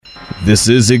This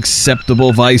is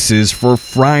Acceptable Vices for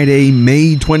Friday,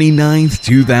 May 29th,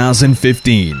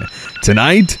 2015.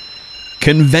 Tonight,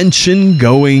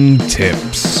 convention-going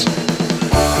tips.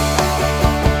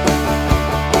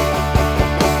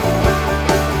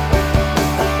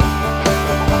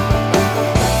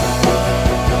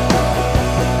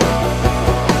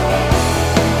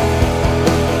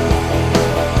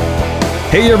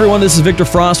 Hey everyone, this is Victor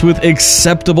Frost with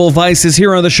Acceptable Vices.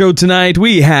 Here on the show tonight,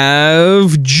 we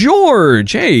have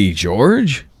George. Hey,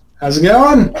 George. How's it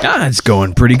going? It's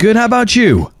going pretty good. How about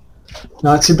you?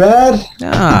 Not too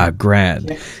bad.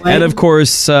 Grand. And of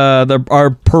course,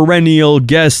 our perennial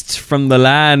guests from the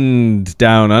land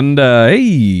down under.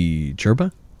 Hey,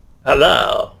 Churba.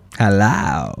 Hello.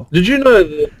 Hello. Did you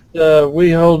know that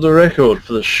we hold the record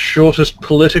for the shortest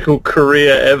political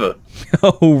career ever?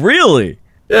 Oh, really?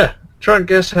 Yeah. Try and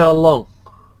guess how long.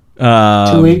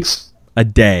 2 weeks. A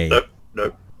day.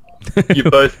 Nope. You're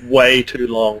both way too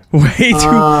long. Way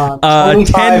too...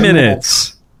 10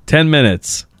 minutes. 10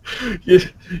 minutes.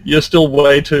 You're still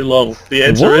way too long. The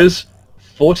answer is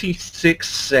 46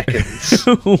 seconds.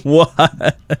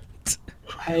 What?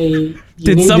 Hey,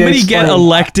 did somebody get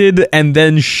elected and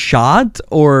then shot,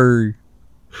 or...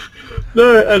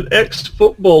 No, an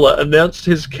ex-footballer announced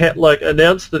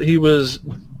announced that he was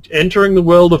entering the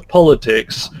world of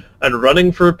politics and running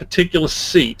for a particular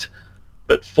seat,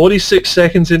 but 46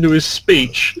 seconds into his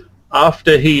speech,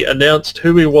 after he announced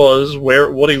who he was,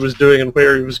 what he was doing, and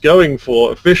where he was going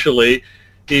for officially,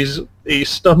 he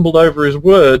stumbled over his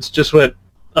words, just went,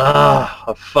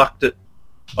 I fucked it,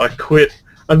 I quit,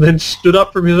 and then stood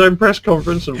up from his own press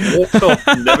conference and walked off,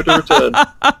 never to return.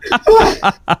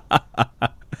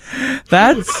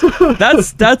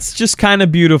 That's just kind of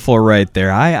beautiful right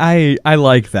there. I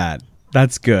like that.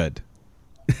 That's good.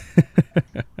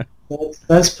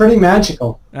 That's pretty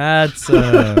magical. That's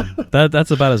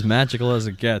about as magical as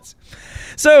it gets.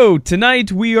 So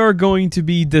tonight we are going to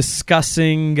be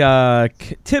discussing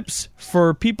tips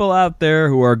for people out there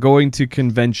who are going to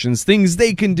conventions, things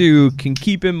they can do, can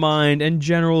keep in mind, and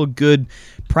general good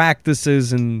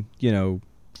practices and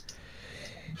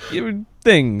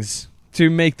things to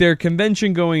make their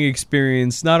convention-going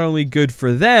experience not only good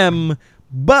for them,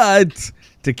 but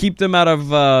to keep them out of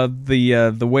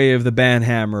the way of the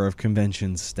banhammer of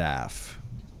convention staff.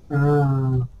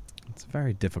 It's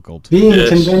very difficult. Being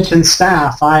convention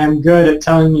staff, I am good at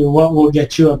telling you what will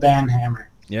get you a banhammer.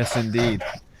 Yes, indeed.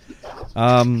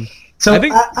 So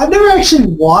I've never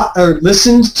actually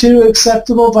listened to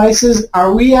Acceptable Vices.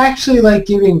 Are we actually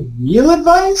giving real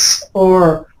advice,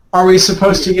 or are we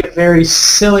supposed to give very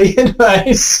silly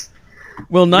advice?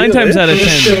 Well, 9 times out of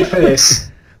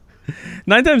 10,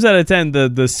 9 times out of 10,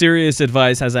 the serious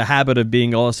advice has a habit of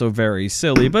being also very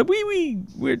silly. But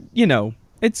we're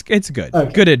it's good.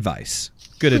 Okay. Good advice.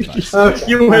 Good advice. Okay.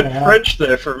 You went French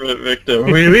there for a minute, Victor.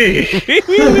 Oui, oui.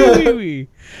 Oui.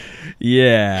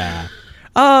 Yeah.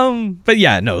 But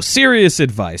yeah, no, serious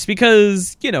advice,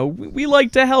 because, we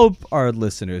like to help our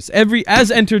listeners.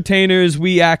 As entertainers,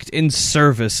 we act in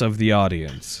service of the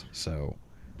audience, so.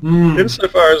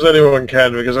 Insofar as anyone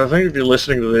can, because I think if you're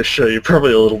listening to this show, you're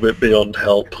probably a little bit beyond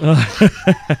help.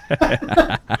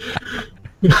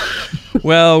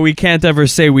 Well, we can't ever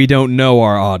say we don't know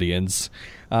our audience.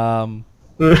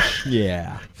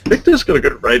 Yeah. Victor's got a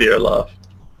good radio laugh.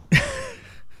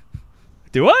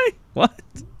 Do I? What?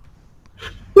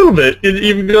 A little bit.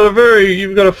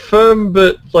 You've got a firm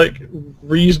but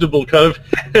reasonable kind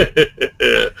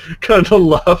of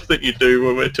laugh that you do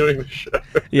when we're doing the show.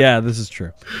 Yeah, this is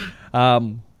true.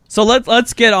 So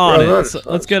let's get on it. So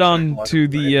let's get on to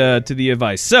the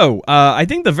advice. So I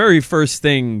think the very first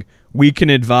thing we can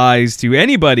advise to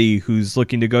anybody who's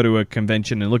looking to go to a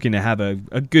convention and looking to have a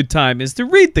good time is to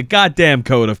read the goddamn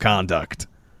code of conduct.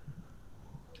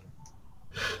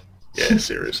 Yeah,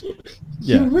 seriously.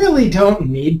 Yeah. You really don't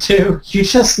need to. You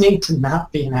just need to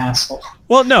not be an asshole.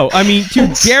 Well, no, I mean,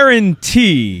 to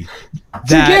guarantee that...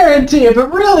 To guarantee it,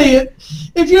 but really,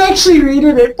 if you actually read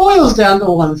it, it boils down to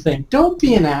one thing. Don't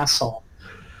be an asshole.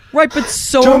 Right, but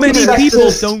so many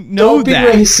people don't know that.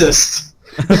 Don't be racist.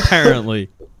 Apparently.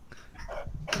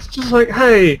 It's just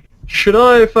hey, should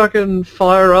I fucking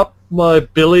fire up my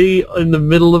billy in the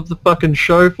middle of the fucking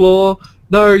show floor?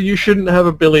 No, you shouldn't have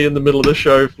a billy in the middle of the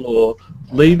show floor.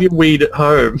 Leave your weed at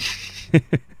home.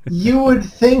 You would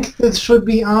think this would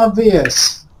be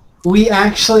obvious. We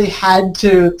actually had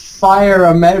to fire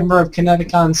a member of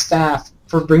Kineticon staff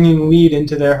for bringing weed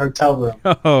into their hotel room.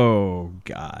 Oh,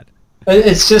 God.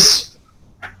 It's just...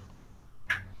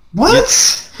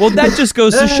 What? Well, that just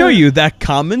goes to show you that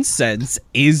common sense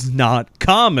is not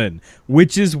common,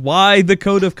 which is why the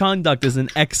code of conduct is an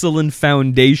excellent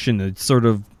foundation to sort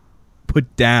of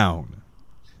put down.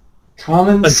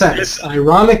 Common sense,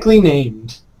 ironically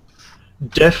named.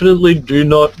 Definitely do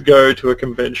not go to a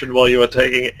convention while you are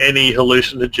taking any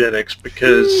hallucinogenics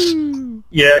because,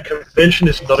 convention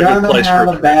is not a good place for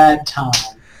a bad time.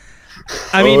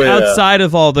 I mean, outside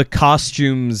of all the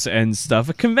costumes and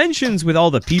stuff, conventions with all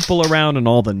the people around and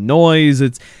all the noise,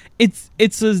 it's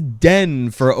a den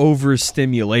for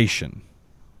overstimulation.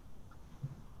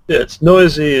 Yeah, it's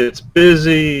noisy, it's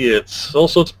busy, it's all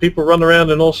sorts of people run around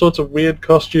in all sorts of weird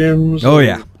costumes. Oh,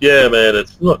 yeah. Yeah, man,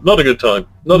 it's not a good time.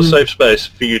 Not a safe space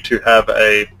for you to have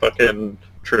a fucking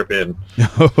trip in.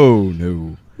 Oh,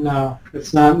 no. No,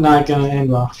 it's not going to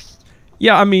end well.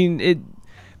 Yeah, I mean,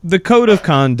 the code of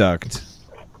conduct,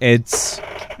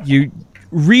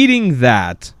 reading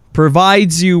that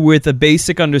provides you with a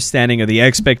basic understanding of the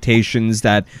expectations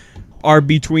that are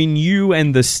between you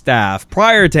and the staff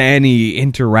prior to any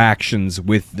interactions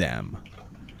with them.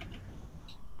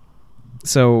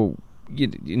 So,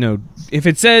 you know, if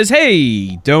it says,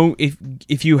 hey,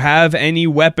 if you have any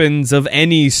weapons of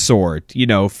any sort, you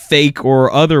know, fake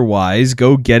or otherwise,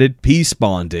 go get it peace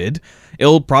bonded,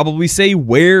 it'll probably say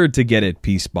where to get it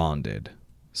peace bonded.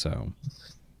 So,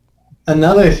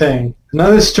 another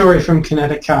story from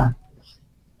Connecticut.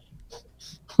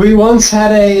 We once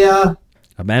had a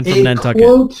man from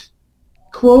Nantucket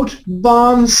quote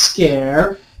bomb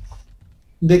scare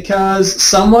because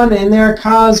someone in their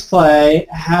cosplay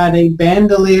had a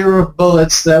bandolier of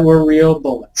bullets that were real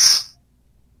bullets.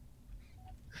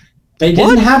 They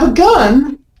didn't have a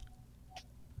gun.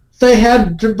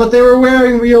 But they were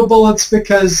wearing real bullets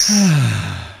because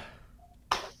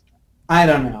I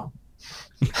don't know.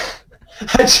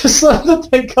 I just love that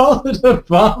they call it a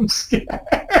bomb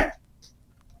scare.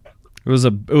 It was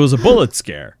a bullet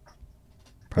scare.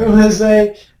 It was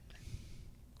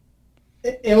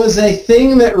a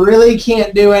thing that really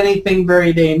can't do anything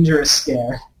very dangerous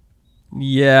scare.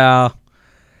 Yeah.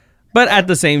 But at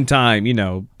the same time, you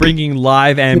know, bringing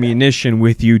live ammunition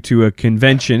with you to a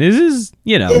convention is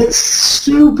you know, it's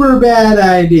super bad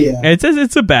idea.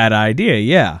 It's a bad idea,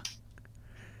 yeah.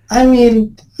 I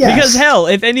mean, yes. Because hell,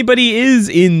 if anybody is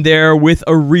in there with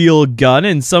a real gun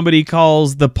and somebody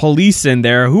calls the police in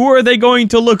there, who are they going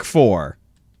to look for?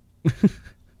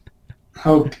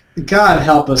 Oh, God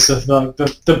help us if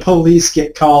the police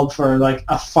get called for like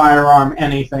a firearm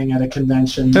anything at a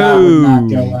convention. That would not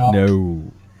go well.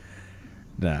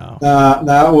 No.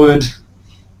 That would.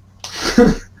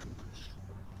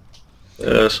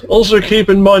 Yes. Also keep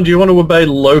in mind you want to obey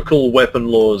local weapon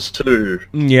laws too.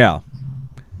 Yeah.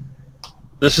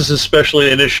 This is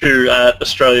especially an issue at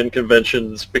Australian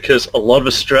conventions because a lot of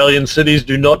Australian cities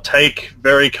do not take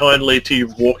very kindly to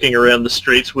you walking around the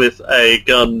streets with a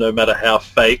gun, no matter how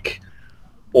fake,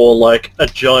 or like a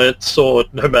giant sword,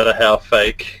 no matter how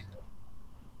fake.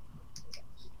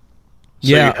 So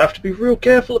you have to be real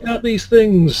careful about these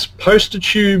things. Poster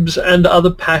tubes and other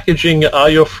packaging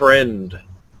are your friend.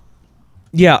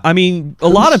 Yeah, I mean, a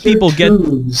lot of people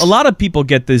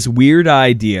get this weird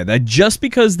idea that just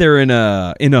because they're in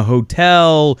a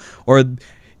hotel or,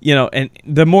 you know, and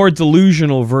the more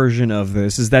delusional version of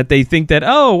this is that they think that,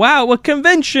 oh wow, what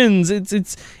conventions?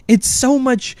 It's so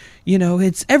much, you know,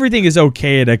 everything is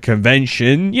okay at a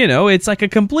convention. You know, it's like a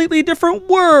completely different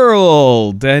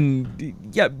world, and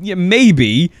yeah,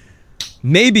 maybe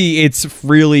it's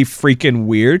really freaking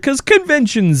weird because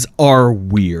conventions are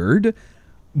weird.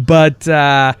 But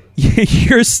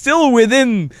you're still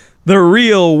within the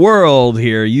real world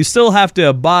here. You still have to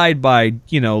abide by,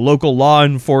 you know, local law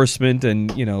enforcement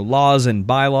and, you know, laws and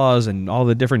bylaws and all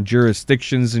the different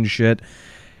jurisdictions and shit.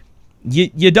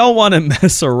 You don't want to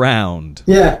mess around.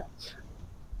 Yeah.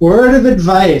 Word of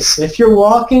advice. If you're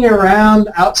walking around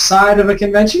outside of a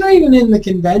convention or even in the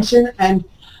convention and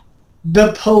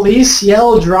the police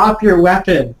yell, drop your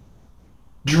weapon,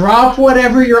 drop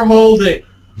whatever you're holding.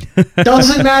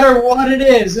 Doesn't matter what it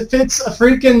is. If it's a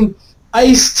freaking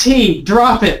iced tea,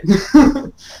 drop it.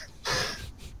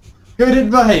 Good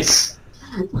advice.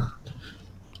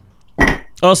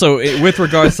 Also, with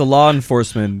regards to law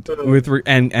enforcement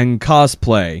and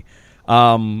cosplay,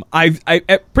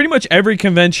 I pretty much every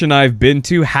convention I've been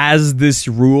to has this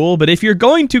rule. But if you're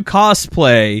going to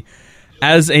cosplay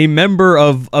as a member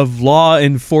of law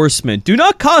enforcement, do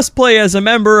not cosplay as a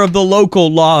member of the local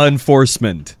law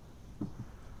enforcement.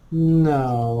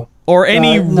 No. Or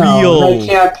any real they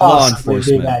can't law possibly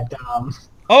enforcement. be that dumb.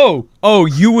 Oh,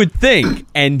 you would think,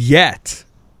 and yet,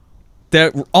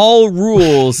 that all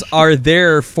rules are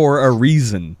there for a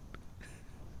reason.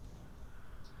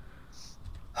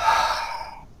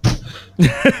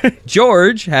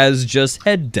 George has just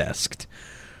head desked.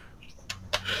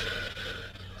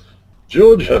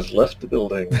 George has left the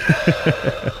building.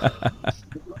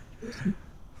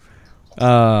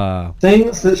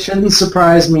 Things that shouldn't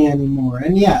surprise me anymore,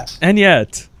 and yet.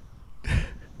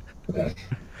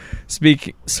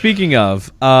 Speaking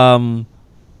of,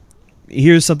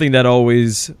 here's something that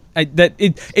always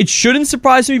it shouldn't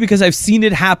surprise me because I've seen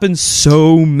it happen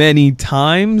so many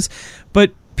times,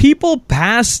 but people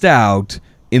passed out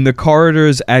in the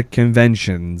corridors at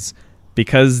conventions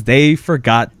because they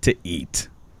forgot to eat.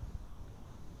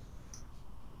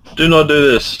 Do not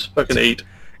do this. Fucking eat.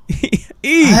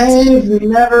 Eat. I've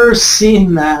never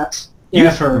seen that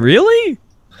ever. Really?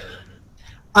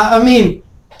 I mean,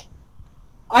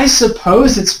 I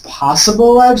suppose it's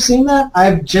possible I've seen that.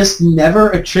 I've just never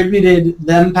attributed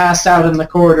them passed out in the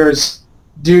corridors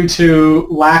due to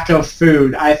lack of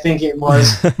food. I think it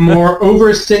was more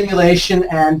overstimulation,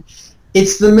 and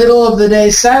it's the middle of the day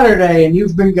Saturday and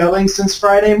you've been going since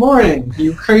Friday morning,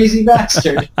 you crazy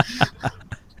bastard.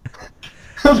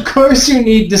 Of course you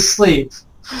need to sleep.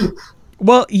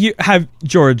 Well,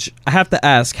 George, I have to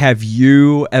ask, have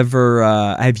you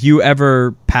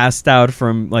ever passed out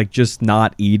from like just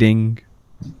not eating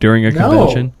during a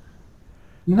convention?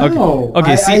 No.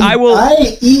 Okay,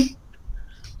 I eat.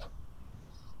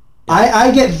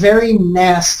 I get very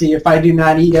nasty if I do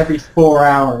not eat every 4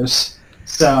 hours.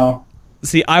 So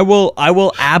see, I will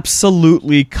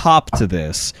absolutely cop to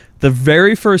this. The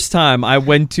very first time I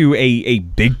went to a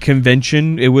big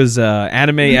convention, it was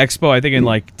Anime Expo, I think in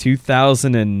like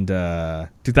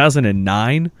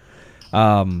 2009.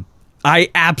 I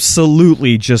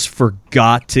absolutely just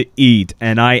forgot to eat,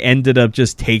 and I ended up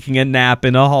just taking a nap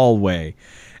in a hallway.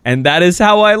 And that is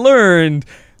how I learned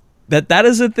that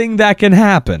is a thing that can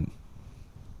happen.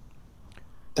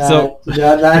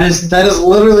 That is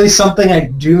literally something I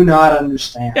do not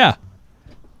understand. Yeah.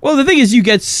 Well, the thing is, you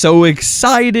get so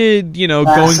excited,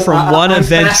 going from one event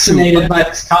to... I'm fascinated by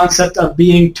this concept of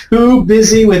being too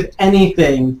busy with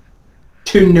anything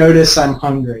to notice I'm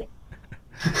hungry.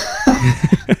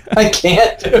 I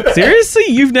can't do it. Seriously?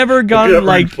 You've never gone,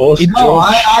 like... No,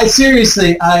 I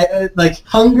seriously,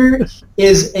 hunger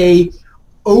is a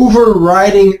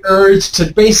overriding urge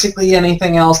to basically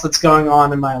anything else that's going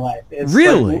on in my life. It's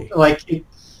really?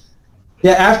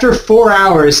 Yeah, after 4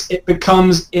 hours, it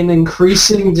becomes an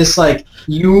increasing just like,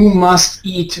 you must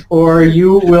eat or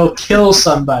you will kill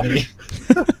somebody.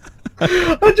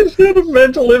 I just had a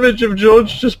mental image of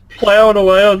George just plowing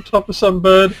away on top of some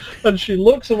bird, and she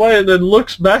looks away and then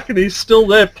looks back and he's still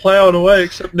there plowing away,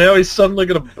 except now he's suddenly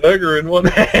got a burger in one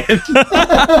hand.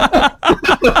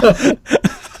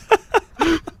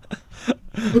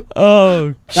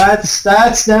 Oh,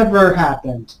 that's never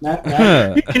happened.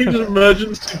 He keeps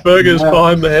emergency burgers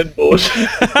behind the headboard.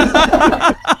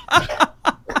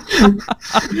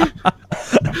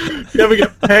 If you ever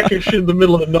get peckish in the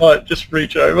middle of the night, just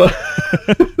reach over.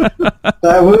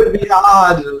 That would be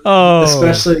odd,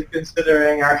 especially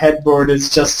considering our headboard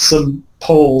is just some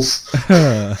poles.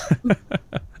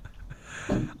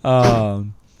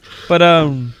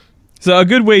 So a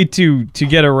good way to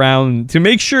get around, to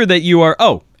make sure that you are...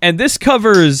 Oh, and this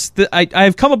covers...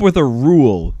 I've come up with a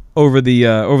rule over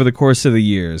the course of the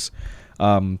years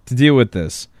to deal with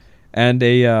this. And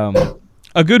a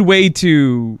good way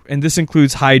to... And this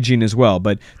includes hygiene as well,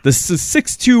 but the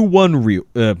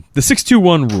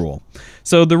 621 rule.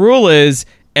 So the rule is,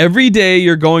 every day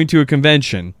you're going to a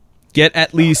convention, get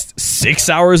at least 6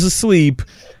 hours of sleep,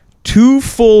 2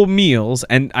 full meals,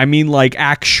 and I mean like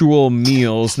actual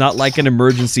meals, not like an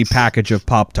emergency package of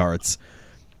Pop-Tarts,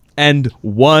 and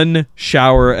 1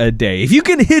 shower a day. If you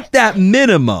can hit that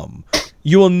minimum,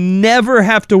 you will never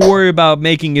have to worry about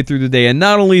making it through the day. And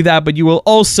not only that, but you will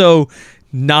also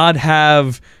not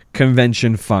have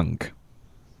convention funk.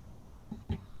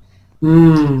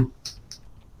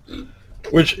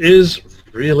 Which is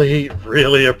really,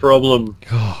 really a problem.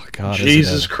 Oh, God.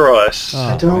 Jesus Christ.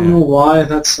 I don't know why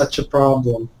that's such a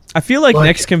problem. I feel like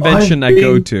next convention I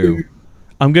go to,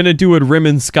 I'm going to do what Rim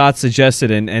and Scott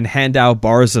suggested and hand out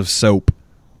bars of soap.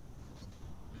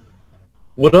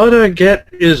 What I don't get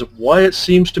is why it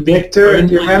seems to be... Victor,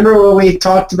 and you remember when we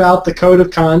talked about the code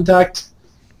of conduct?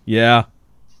 Yeah.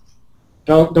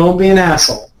 Don't be an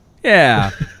asshole.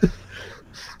 Yeah.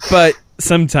 But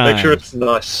sometimes... Make sure it's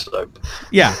nice soap.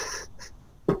 Yeah.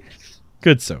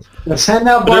 Good soap. Let's hand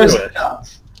out bars of Dove.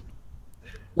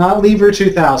 Not Lever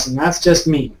 2000. That's just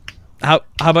me. How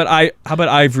about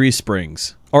Ivory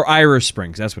Springs or Irish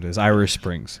Springs? That's what it is. Irish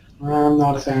Springs. I'm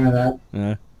not a fan of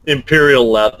that.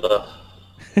 Imperial Lather.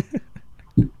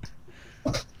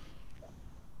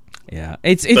 Yeah,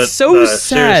 it's so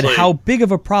sad seriously. How big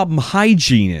of a problem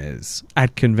hygiene is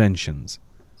at conventions.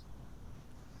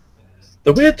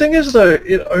 The weird thing is, though,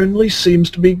 it only seems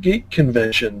to be geek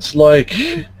conventions. Like,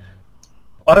 you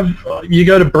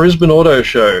go to Brisbane Auto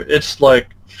Show, it's like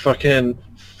fucking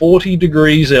 40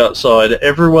 degrees outside,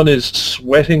 everyone is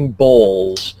sweating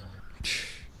balls,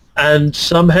 and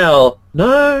somehow,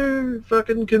 no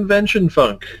fucking convention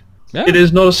funk. Yeah. It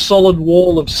is not a solid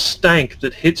wall of stank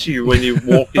that hits you when you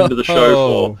walk into the show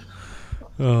floor.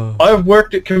 Oh. I've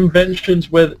worked at conventions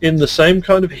where, in the same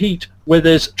kind of heat, where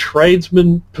there's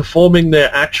tradesmen performing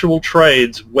their actual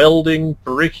trades, welding,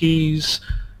 brickies,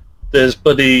 there's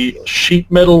bloody sheet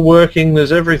metal working,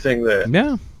 there's everything there.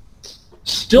 Yeah.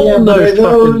 Still no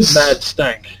fucking mad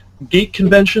stank. Geek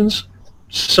conventions,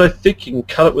 so thick you can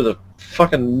cut it with a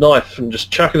fucking knife and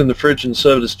just chuck it in the fridge and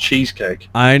serve it as cheesecake.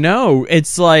 I know.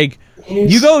 It's like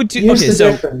you go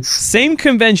to same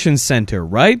convention center,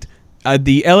 right?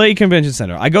 The LA Convention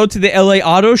Center. I go to the LA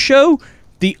Auto Show.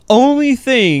 The only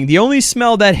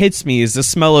smell that hits me is the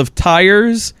smell of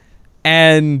tires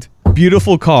and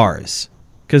beautiful cars.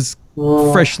 Because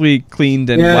freshly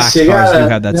cleaned and waxed cars do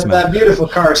have that smell. That beautiful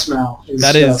car smell. And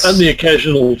the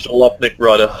occasional jalopnik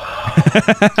rider.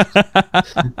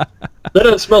 They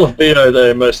don't smell of BO,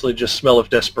 they mostly just smell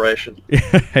of desperation.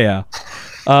 Yeah.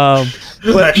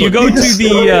 But you go to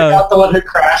the... Not the one who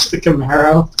crashed the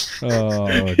Camaro. Oh,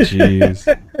 jeez.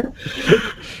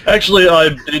 Actually,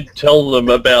 I did tell them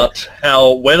about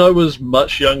how when I was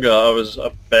much younger, I was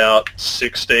about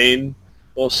 16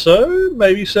 or so,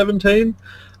 maybe 17,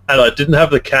 and I didn't have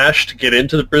the cash to get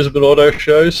into the Brisbane Auto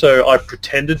Show, so I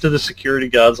pretended to the security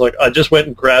guards, like I just went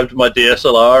and grabbed my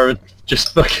DSLR and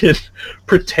just fucking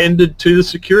pretended to the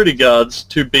security guards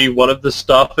to be one of the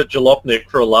staff at Jalopnik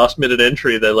for a last-minute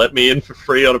entry. They let me in for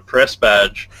free on a press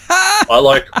badge. I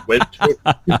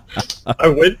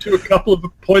went to a couple of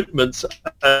appointments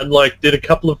and did a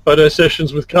couple of photo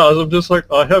sessions with cars. I'm just like,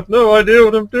 I have no idea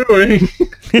what I'm doing.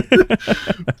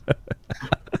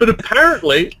 But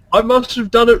apparently, I must have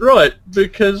done it right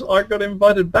because I got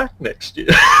invited back next year.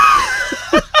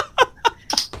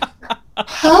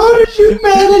 How did you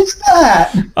manage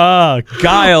that?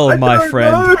 Guile, my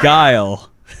friend, know.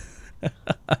 Guile.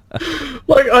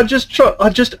 I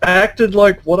just acted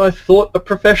like what I thought a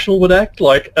professional would act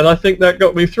like, and I think that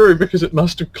got me through because it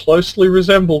must have closely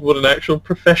resembled what an actual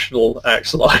professional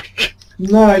acts like.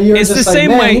 No, it's just the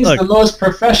same way. He's the most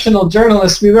professional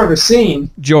journalist we've ever seen.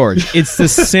 George, it's the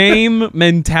same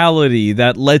mentality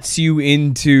that lets you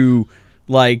into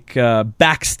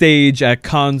backstage at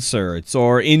concerts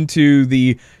or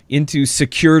into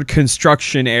secured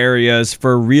construction areas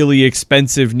for really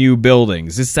expensive new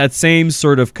buildings. It's that same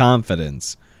sort of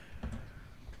confidence.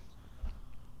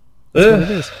 That's what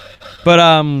it is. But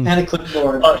and a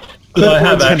clipboard. I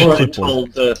have actually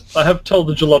told the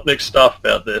Jalopnik staff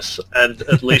about this, and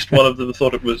at least one of them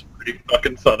thought it was pretty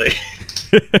fucking funny.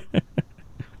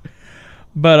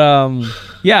 But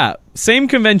yeah, same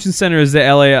convention center as the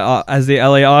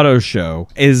LA Auto Show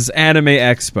is Anime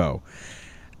Expo,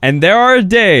 and there are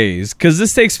days because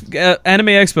Anime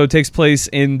Expo takes place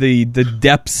in the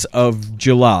depths of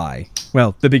July,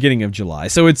 well, the beginning of July,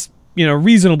 so it's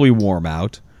reasonably warm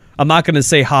out. I'm not going to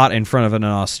say hot in front of an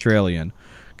Australian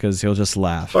because he'll just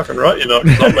laugh. Fucking right,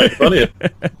 because I'll make fun of you.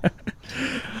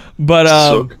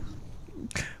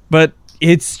 But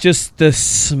it's just the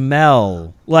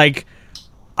smell,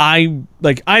 I'm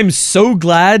so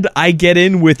glad I get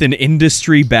in with an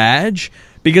industry badge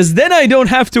because then I don't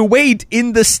have to wait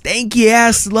in the stanky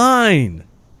ass line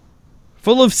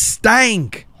full of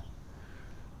stank.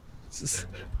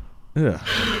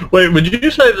 Wait, would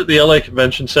you say that the LA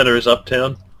Convention Center is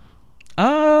uptown?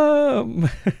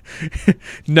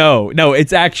 No,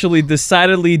 it's actually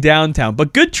decidedly downtown,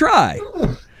 but good try.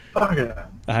 Okay.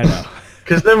 I know.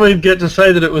 Because then we'd get to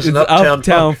say that it was an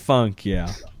uptown funk,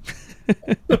 yeah.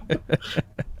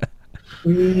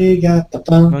 We got the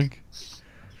funk.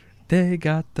 They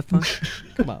got the funk.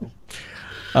 Come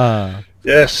on.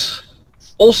 Yes.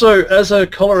 Also, as a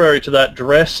corollary to that,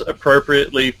 dress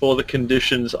appropriately for the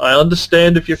conditions. I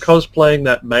understand if you're cosplaying,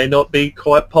 that may not be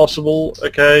quite possible.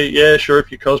 Okay, yeah, sure, if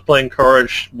you're cosplaying Korra,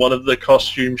 one of the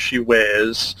costumes she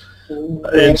wears,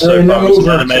 insofar as an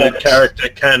animated character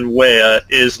can wear,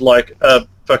 is like a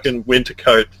fucking winter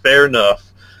coat. Fair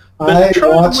enough. But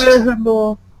try to wear her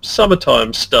more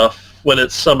summertime stuff when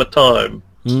it's summertime.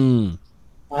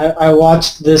 I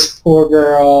watched this poor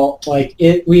girl,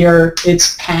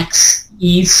 it's PAX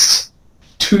East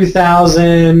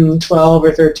 2012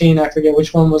 or 13, I forget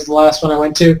which one was the last one I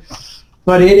went to.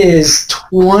 but it is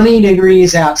 20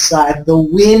 degrees outside. The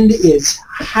wind is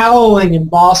howling in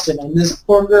Boston, and this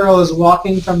poor girl is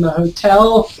walking from the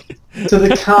hotel to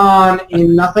the con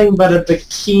in nothing but a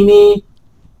bikini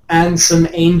and some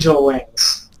angel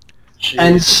wings. Jeez.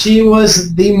 And she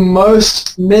was the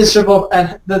most miserable,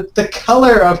 and the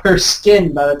color of her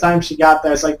skin by the time she got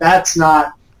there, it's like, that's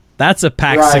a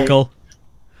paxicle.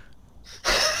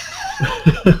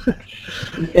 Right.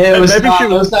 It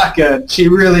was not good. She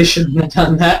really shouldn't have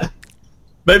done that.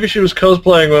 Maybe she was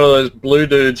cosplaying one of those blue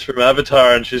dudes from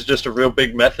Avatar, and she's just a real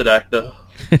big method actor.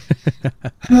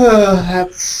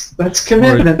 That's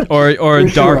commitment. Or a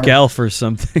dark elf or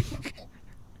something.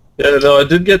 Yeah, no, I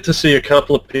did get to see a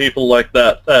couple of people like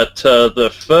that at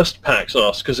the first PAX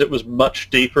Oss, because it was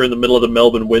much deeper in the middle of the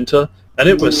Melbourne winter, and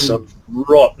it was some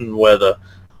rotten weather.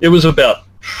 It was about,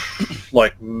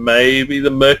 like, maybe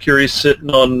the mercury sitting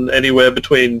on anywhere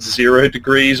between 0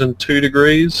 degrees and 2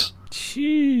 degrees.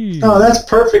 Jeez. Oh, that's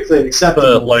perfectly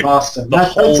acceptable in Boston.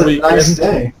 That's a nice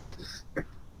day.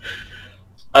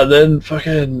 And then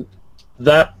fucking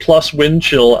that plus wind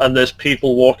chill, and there's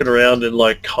people walking around in,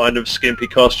 like, kind of skimpy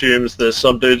costumes. There's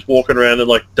some dudes walking around in,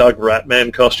 like, Doug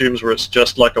Ratman costumes where it's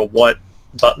just, like, a white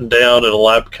button-down and a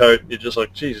lab coat. You're just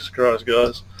like, Jesus Christ,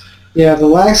 guys. Yeah, the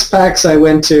last PAX I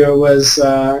went to was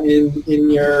in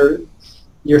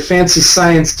your fancy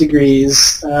science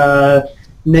degrees,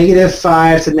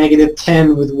 -5 to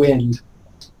 -10 with wind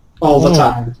all the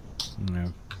time.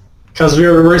 Because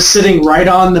we're sitting right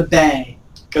on the bay,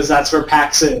 because that's where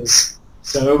PAX is.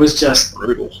 So it was just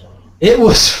brutal. It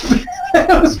was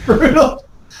brutal.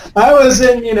 I was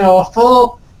in a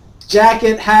full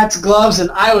jacket, hats, gloves, and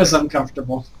I was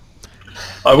uncomfortable.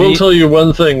 I will tell you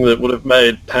one thing that would have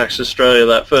made PAX Australia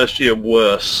that first year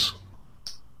worse.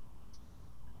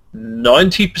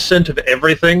 90% of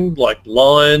everything, like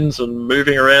lines and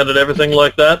moving around and everything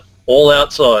like that, all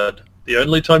outside. The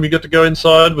only time you got to go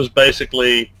inside was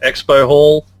basically Expo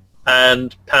Hall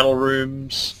and panel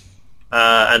rooms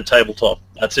and tabletop.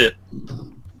 That's it.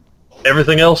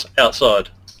 Everything else, outside.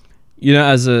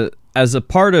 As a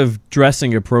part of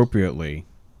dressing appropriately,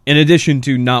 in addition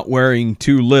to not wearing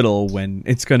too little when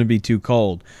it's going to be too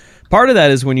cold, part of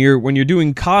that is when you're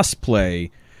doing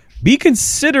cosplay, be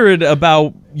considerate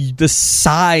about the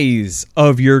size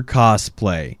of your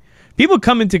cosplay. People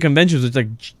come into conventions with like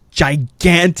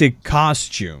gigantic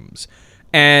costumes,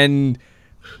 and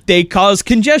they cause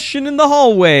congestion in the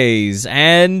hallways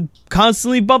and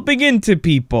constantly bumping into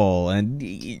people. And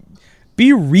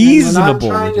be reasonable.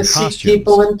 We're not trying to see costumes.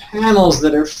 People in panels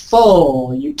that are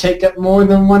full. You take up more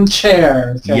than one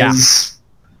chair because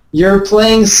you're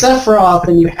playing Sephiroth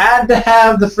and you had to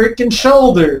have the freaking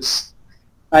shoulders.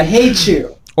 I hate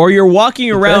you. Or you're walking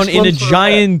around in a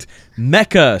giant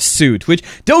mecha suit, which,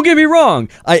 don't get me wrong,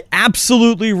 I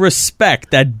absolutely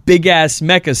respect that big-ass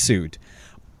mecha suit.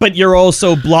 But you're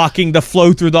also blocking the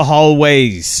flow through the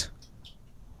hallways.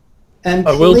 And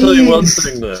I will tell you one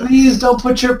thing, though. Please don't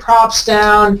put your props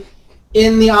down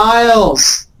in the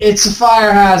aisles. It's a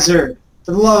fire hazard.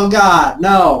 For the love of God,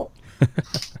 no.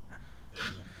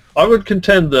 I would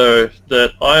contend, though,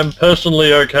 that I am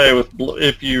personally okay with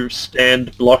if you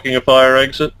stand blocking a fire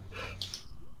exit.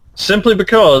 Simply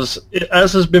because,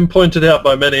 as has been pointed out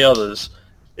by many others,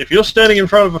 if you're standing in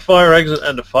front of a fire exit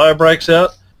and a fire breaks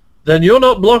out, then you're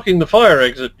not blocking the fire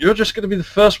exit. You're just going to be the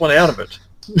first one out of it.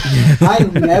 I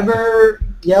never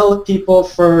yell at people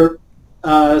for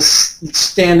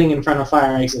standing in front of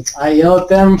fire exits. I yell at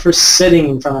them for sitting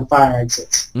in front of fire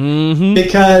exits. Mm-hmm.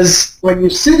 Because when you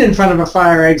sit in front of a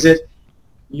fire exit,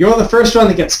 you're the first one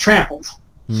that gets trampled.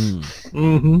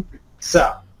 Mm-hmm.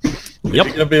 So. If you're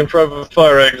going to be in front of a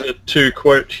fire exit, to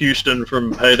quote Houston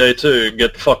from Payday 2,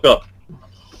 get the fuck up.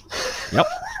 Yep.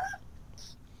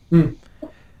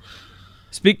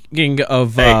 Speaking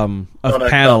of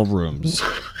panel rooms,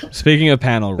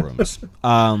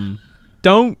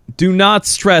 do not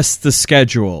stress the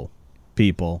schedule,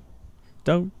 people.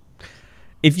 Don't.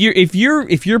 If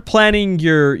you're planning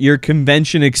your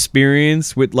convention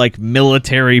experience with like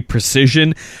military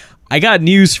precision, I got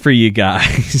news for you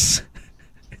guys.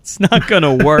 It's not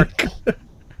gonna work.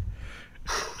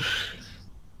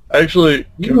 Actually,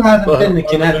 you haven't been to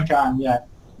Kineticon yet.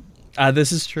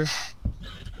 This is true.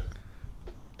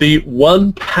 The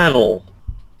one panel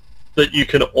that you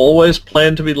can always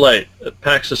plan to be late at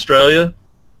PAX Australia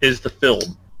is the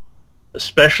film,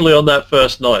 especially on that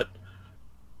first night.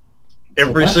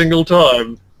 Every single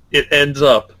time, it ends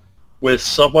up with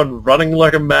someone running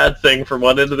like a mad thing from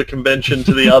one end of the convention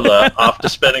to the other after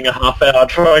spending a half hour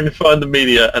trying to find the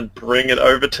media and bring it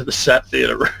over to the SAT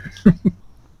theater room.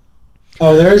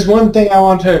 Oh, there's one thing I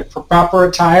want to, for proper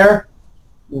attire,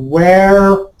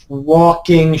 wear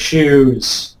walking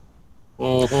shoes.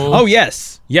 Mm-hmm. Oh,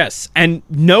 yes. And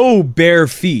no bare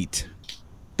feet.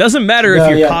 Doesn't matter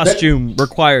if your costume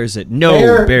requires it.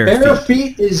 No bare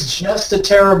feet is just a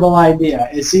terrible idea.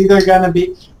 It's either going to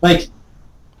be, like,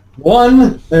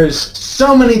 one, there's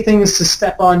so many things to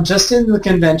step on just in the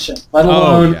convention, let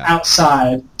alone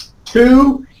outside.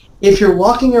 Two, if you're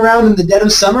walking around in the dead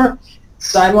of summer,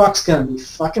 sidewalk's going to be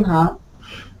fucking hot.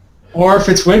 Or if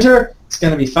it's winter, it's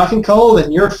going to be fucking cold,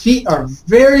 and your feet are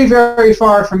very, very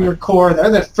far from your core. They're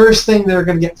the first thing that are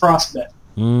going to get frostbite.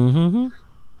 Mm-hmm.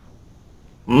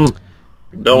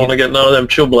 Don't want to get none of them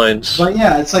chilblains. But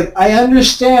yeah, it's like, I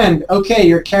understand, okay,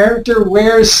 your character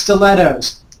wears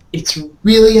stilettos. It's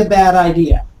really a bad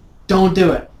idea. Don't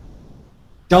do it.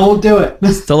 Don't do it.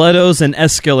 Stilettos and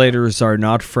escalators are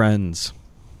not friends.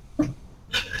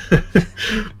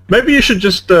 Maybe you should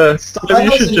just more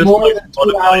than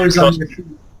 2 hours on your feet,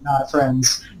 not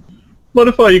friends.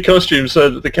 Modify your costume so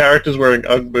that the character's wearing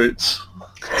Ugg boots.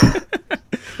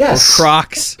 Yes. Or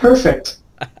Crocs. Perfect.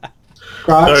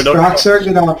 Crocs are a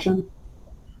good option.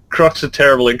 Crocs are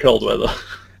terrible in cold weather.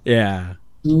 Yeah.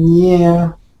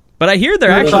 Yeah. But I hear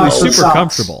they're actually super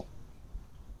comfortable.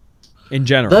 In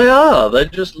general. They are. They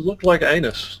just look like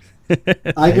anus.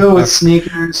 I go with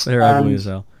sneakers. They're ugly as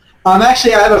hell. I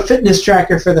have a fitness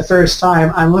tracker for the first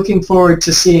time. I'm looking forward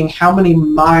to seeing how many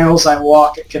miles I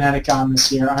walk at Kineticon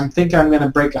this year. I think I'm going to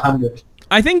break 100.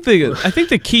 I think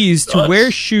the key is to wear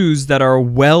shoes that are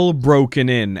well broken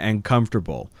in and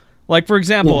comfortable. Like, for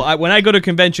example, when I go to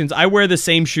conventions, I wear the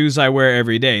same shoes I wear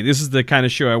every day. This is the kind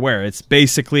of shoe I wear. It's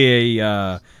basically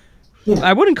a...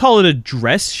 I wouldn't call it a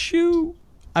dress shoe.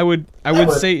 I would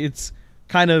say it's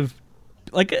kind of...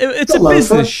 like it's a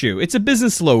business shoe. It's a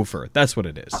business loafer. That's what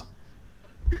it is.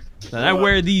 And I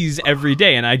wear these every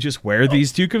day, and I just wear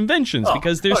these to conventions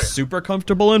because they're super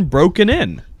comfortable and broken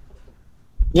in.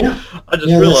 Yeah. I just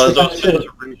realized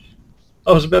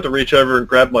I was about to reach over and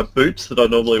grab my boots that I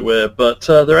normally wear, but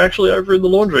they're actually over in the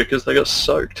laundry because they got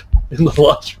soaked in the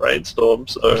last rainstorm,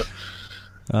 so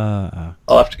I'll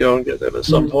have to go and get them at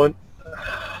some point.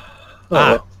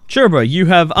 Churba, you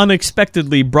have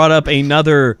unexpectedly brought up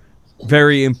another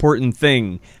very important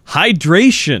thing.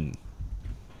 Hydration.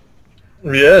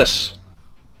 Yes.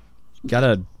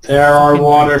 There are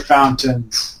water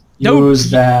fountains.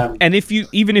 Use them. And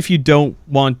even if you don't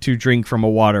want to drink from a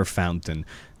water fountain,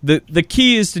 the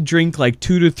key is to drink like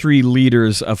 2 to 3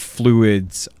 liters of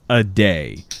fluids a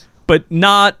day, but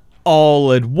not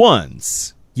all at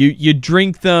once. You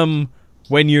drink them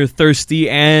when you're thirsty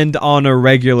and on a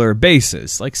regular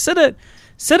basis. Like set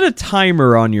a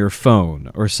timer on your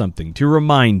phone or something to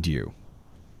remind you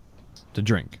to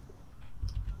drink.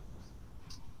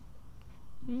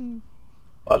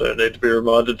 I don't need to be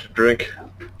reminded to drink.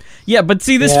 Yeah, but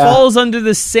see, this falls under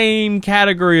the same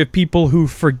category of people who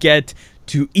forget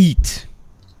to eat.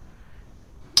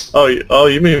 Oh,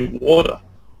 you mean water?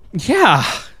 Yeah.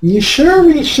 You sure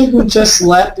we shouldn't just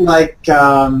let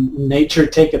nature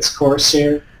take its course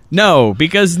here? No,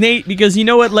 because you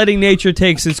know what letting nature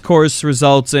take its course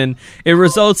results in? It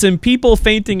results in people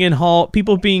fainting in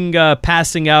people being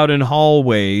passing out in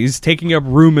hallways, taking up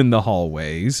room in the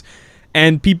hallways,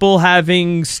 and people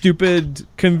having stupid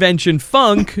convention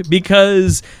funk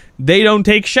because they don't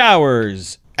take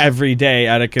showers every day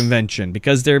at a convention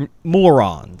because they're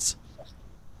morons.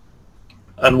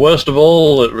 And worst of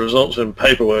all, it results in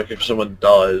paperwork if someone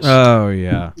dies. Oh,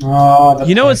 yeah.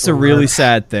 You know what's a really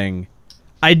sad thing?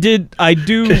 I do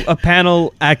a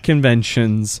panel at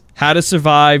conventions, how to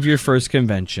survive your first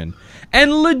convention.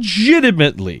 And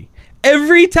legitimately,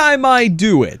 every time I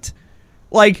do it,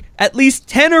 like at least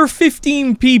 10 or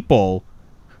 15 people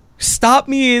stop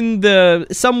me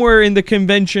somewhere in the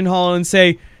convention hall and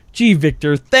say, "Gee,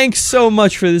 Victor, thanks so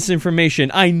much for this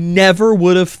information. I never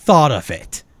would have thought of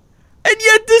it." And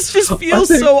yet this just feels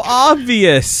so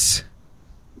obvious.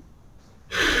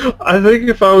 I think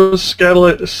if I was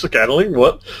scattling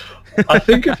what? I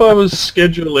think if I was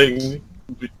scheduling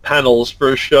panels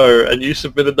for a show and you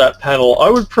submitted that panel, I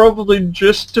would probably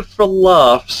just for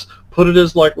laughs put it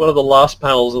as like one of the last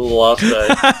panels of the last day.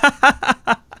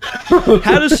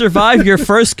 How to survive your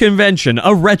first convention,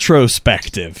 a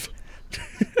retrospective.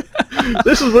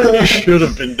 This is what you should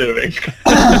have been doing.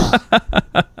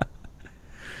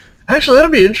 Actually,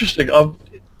 that'd be interesting.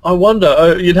 I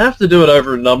wonder, you'd have to do it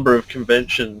over a number of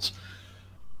conventions,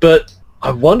 but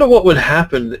I wonder what would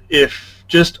happen if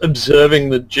just observing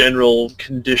the general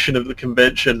condition of the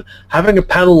convention, having a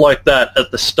panel like that at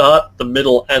the start, the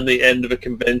middle, and the end of a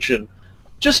convention,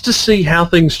 just to see how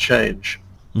things change.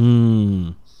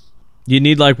 You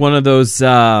need like one of those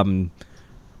FBI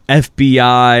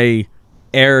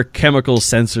air chemical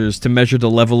sensors to measure the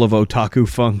level of otaku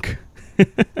funk.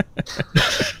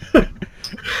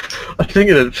 I think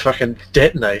it'd fucking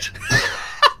detonate.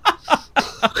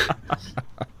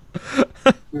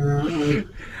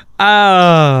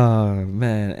 Oh,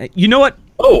 man. You know what?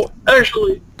 Oh,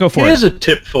 actually, Go for here's a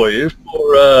tip for you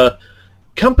for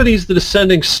companies that are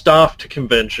sending staff to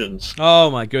conventions. Oh,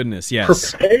 my goodness,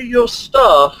 yes. Prepare your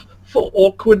staff for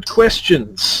awkward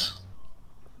questions,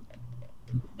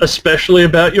 especially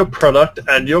about your product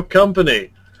and your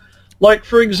company. Like,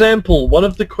 for example, one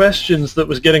of the questions that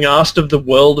was getting asked of the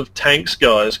World of Tanks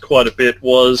guys quite a bit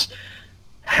was,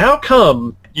 how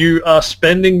come you are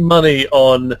spending money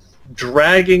on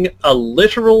dragging a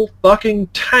literal fucking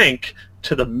tank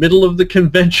to the middle of the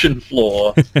convention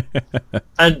floor,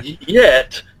 and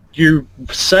yet you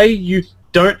say you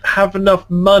don't have enough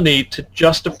money to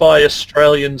justify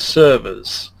Australian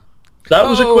servers? That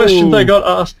was a question they got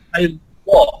asked a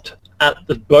lot at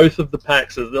both of the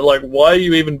PAXs. They're like, why are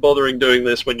you even bothering doing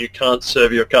this when you can't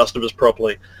serve your customers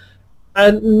properly?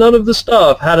 And none of the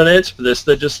staff had an answer for this.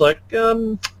 They're just like,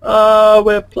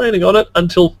 we're planning on it,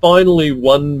 until finally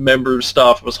one member of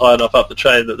staff was high enough up the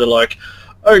chain that they're like,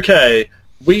 okay,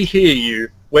 we hear you.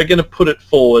 We're going to put it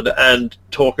forward and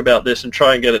talk about this and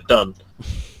try and get it done.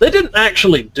 They didn't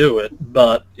actually do it,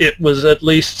 but it was at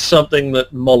least something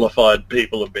that mollified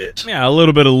people a bit. Yeah, a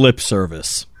little bit of lip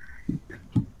service.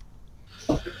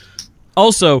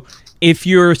 Also, if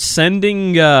you're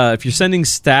sending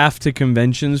staff to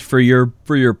conventions for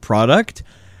your product,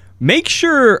 make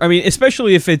sure, I mean,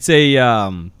 especially if it's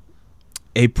a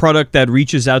product that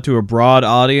reaches out to a broad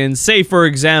audience, say for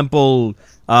example,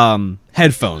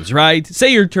 headphones, right?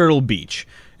 Say you're Turtle Beach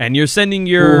and you're sending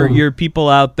your people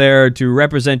out there to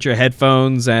represent your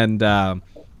headphones, and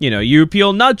you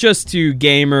appeal not just to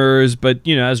gamers, but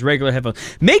as regular headphones.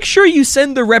 Make sure you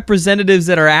send the representatives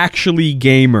that are actually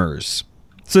gamers,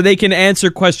 so they can answer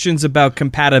questions about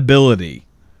compatibility.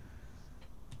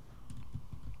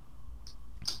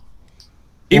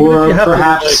 Or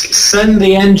perhaps send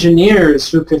the engineers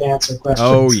who could answer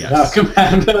questions about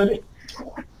compatibility.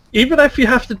 Even if you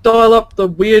have to dial up the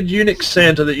weird Unix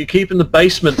Santa that you keep in the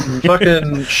basement and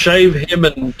fucking shave him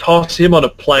and toss him on a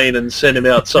plane and send him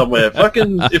out somewhere.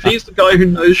 Fucking, if he's the guy who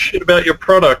knows shit about your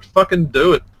product, fucking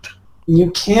do it.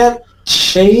 You can't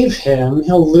shave him.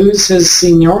 He'll lose his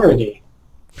seniority.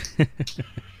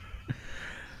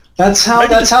 That's how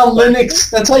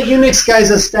Unix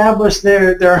guys establish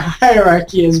their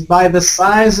hierarchy, is by the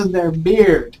size of their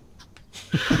beard.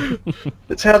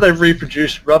 It's how they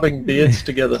reproduce rubbing beards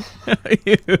together.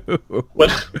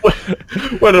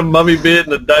 when a mummy beard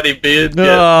and a daddy beard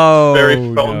get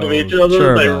very fond of each other,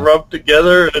 Churba. They rub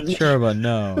together. And Churba,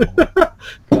 no.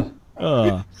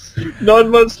 9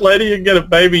 months later, you get a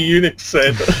baby Unix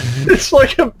Santa. It's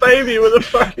like a baby with a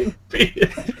fucking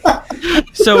beard.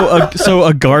 So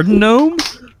a garden gnome?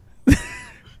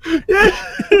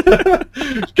 Yeah.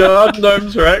 Garden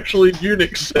gnomes are actually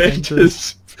Unix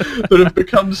Santas that have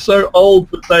become so old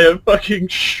that they have fucking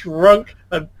shrunk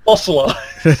and fossilized.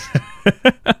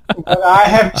 What I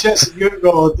have just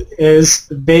Googled is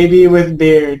baby with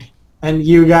beard, and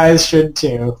you guys should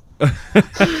too.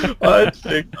 I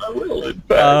think I will, in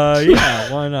fact.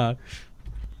 Yeah, why not?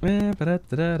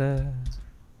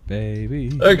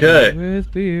 Baby okay.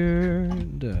 with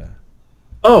beard.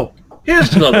 Oh,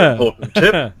 here's another important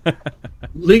tip.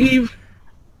 Leave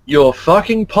your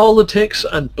fucking politics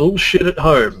and bullshit at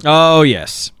home. Oh,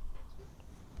 yes.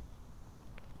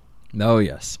 Oh,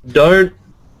 yes. Don't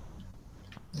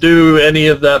do any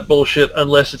of that bullshit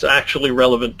unless it's actually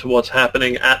relevant to what's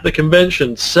happening at the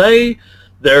convention. Say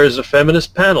there is a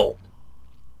feminist panel.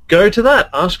 Go to that.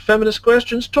 Ask feminist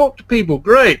questions. Talk to people.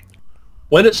 Great.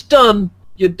 When it's done,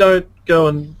 you don't go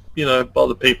and,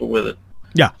 bother people with it.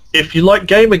 Yeah. If you like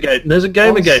Gamergate and there's a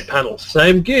Gamergate panel,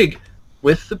 same gig.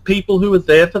 With the people who are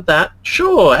there for that,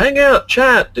 sure, hang out,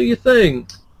 chat, do your thing.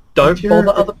 Don't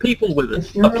bother other people with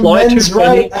it. Apply to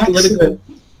any political...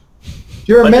 If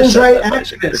you're a men's rights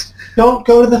activist, don't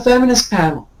go to the feminist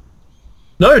panel.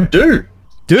 No, do.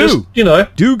 Just,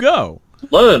 do go.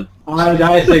 Learn.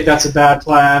 I think that's a bad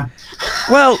plan.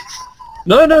 Well...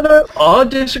 No, I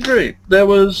disagree. There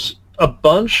was a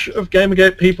bunch of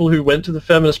Gamergate people who went to the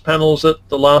feminist panels at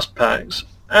the last PAX,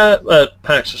 at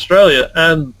PAX Australia,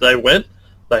 and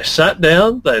they sat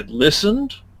down, they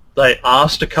listened, they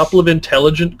asked a couple of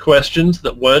intelligent questions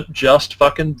that weren't just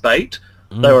fucking bait.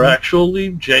 Mm-hmm. They were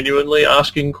actually genuinely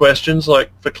asking questions, like,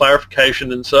 for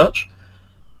clarification and such.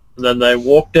 And then they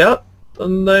walked out,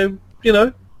 and they,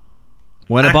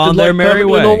 went upon their merry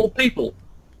way. Normal people.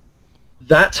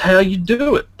 that's how you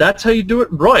do it. That's how you do it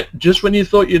right. Just when you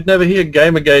thought you'd never hear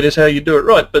Gamergate is how you do it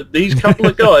right. But these couple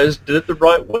of guys did it the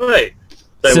right way.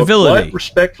 They Civility. were polite,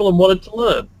 respectful, and wanted to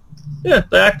learn. Yeah,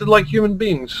 they acted like human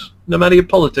beings. No matter your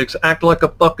politics, act like a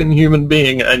fucking human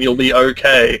being and you'll be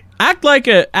okay.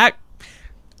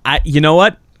 You know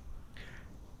what?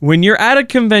 When you're at a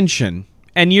convention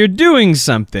and you're doing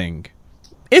something,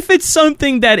 if it's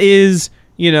something that is,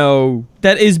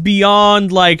 that is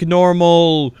beyond like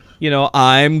normal,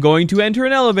 I'm going to enter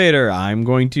an elevator, I'm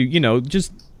going to,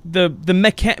 just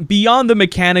beyond the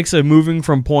mechanics of moving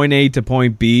from point A to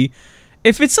point B,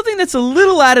 if it's something that's a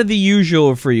little out of the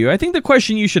usual for you, I think the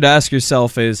question you should ask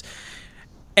yourself is,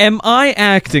 am I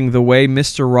acting the way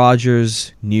Mr.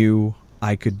 Rogers knew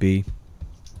I could be?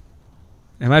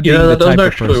 Am I being the type of person? That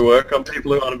doesn't actually work on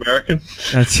people who aren't American.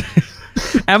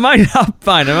 Am I not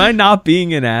fine? Am I not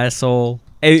being an asshole?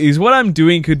 Is what I'm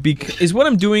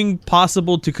doing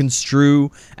possible to construe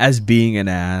as being an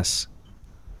ass?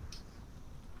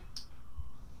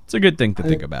 It's a good thing to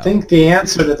think about. I think the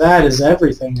answer to that is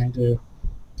everything I do.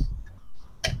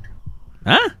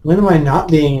 Huh? When am I not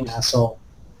being an asshole?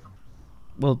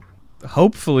 Well,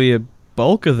 hopefully a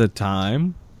bulk of the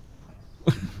time.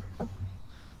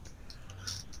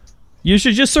 You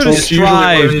should just sort of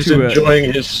strive It's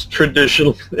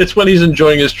when he's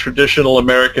enjoying his traditional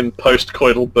American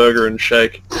post-coital burger and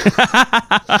shake.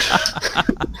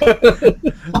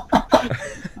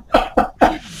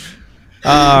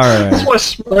 All right. That's why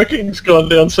smoking's gone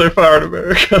down so far in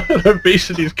America and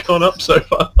obesity's gone up so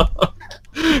far.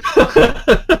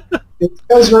 It's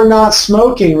because we're not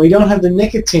smoking. We don't have the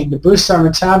nicotine to boost our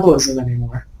metabolism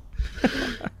anymore.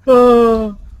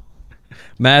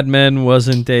 Mad Men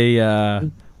wasn't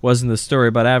a story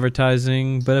about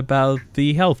advertising, but about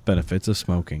the health benefits of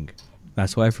smoking.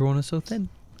 That's why everyone is so thin.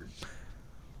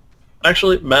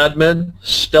 Actually, Mad Men,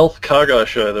 stealth car guy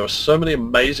show. There were so many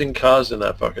amazing cars in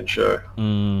that fucking show.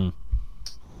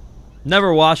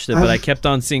 Never watched it, but I kept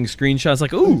on seeing screenshots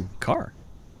like, ooh, car.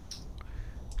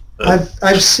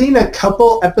 I've seen a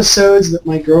couple episodes that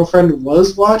my girlfriend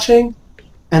was watching,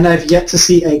 and I've yet to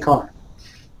see a car.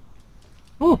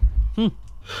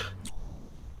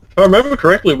 If I remember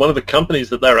correctly, one of the companies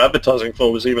that they were advertising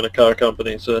for was even a car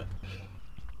company. So,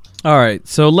 all right,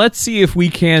 so let's see if we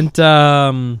can't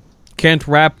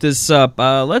wrap this up.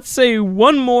 Let's say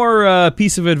one more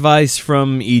piece of advice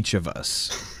from each of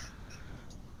us.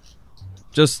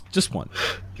 Just one.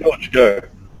 George, go.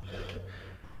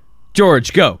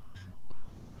 George, go.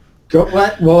 Go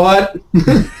what?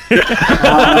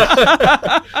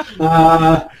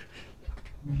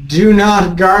 Do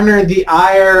not garner the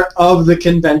ire of the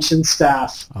convention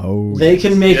staff. Oh, they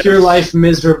can make your life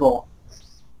miserable.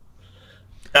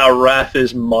 Our wrath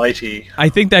is mighty. I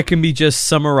think that can be just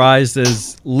summarized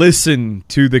as listen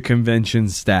to the convention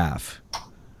staff.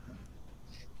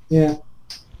 Yeah.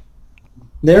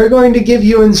 They're going to give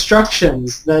you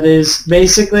instructions that is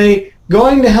basically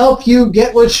going to help you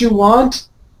get what you want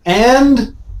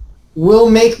and will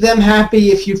make them happy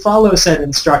if you follow said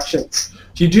instructions.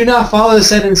 If you do not follow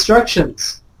said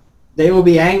instructions, they will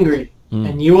be angry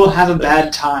and you will have a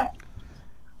bad time.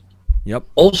 Yep.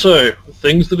 Also,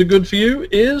 things that are good for you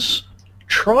is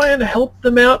try and help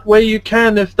them out where you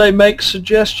can if they make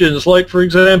suggestions. Like, for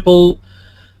example,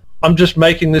 I'm just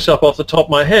making this up off the top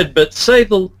of my head, but say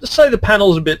the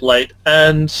panel's a bit late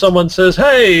and someone says,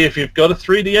 hey, if you've got a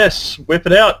 3DS, whip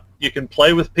it out. You can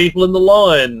play with people in the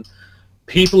line.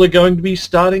 People are going to be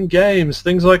starting games,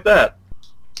 things like that.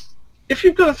 If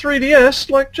you've got a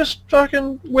 3DS, just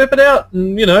fucking whip it out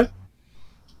and,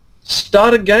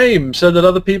 start a game so that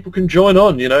other people can join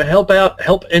on, help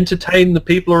entertain the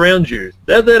people around you.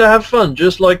 They're there to have fun,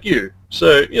 just like you.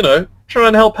 So, try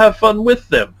and help have fun with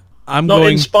them,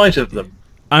 in spite of them.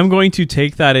 I'm going to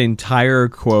take that entire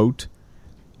quote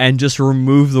and just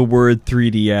remove the word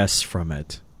 3DS from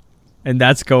it. And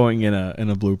that's going in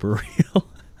a blooper reel.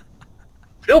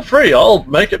 Feel free, I'll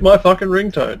make it my fucking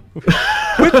ringtone.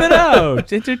 Whip it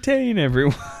out, entertain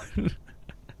everyone.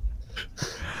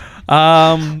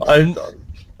 I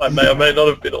may or may not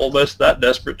have been almost that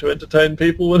desperate to entertain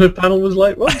people when a panel was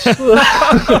late once.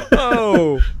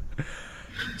 Oh.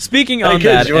 Speaking on kids,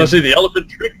 that, you want to see the elephant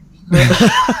trick?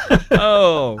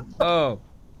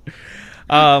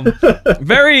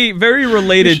 Very, very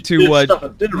related to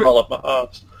what didn't roll up my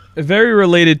arms. Very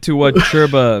related to what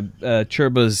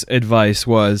Churba's advice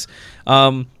was.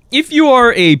 If you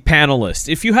are a panelist,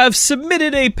 if you have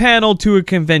submitted a panel to a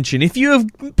convention, if you have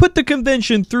put the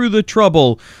convention through the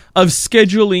trouble of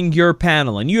scheduling your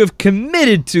panel, and you have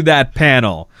committed to that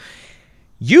panel,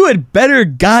 you had better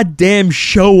goddamn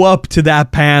show up to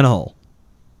that panel.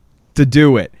 to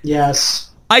do it.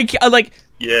 Yes. I like.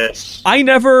 Yes. I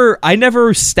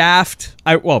never staffed.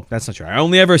 Well, that's not true. I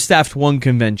only ever staffed one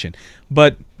convention,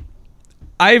 but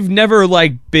I've never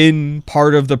been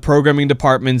part of the programming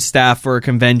department staff for a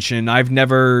convention. I've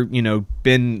never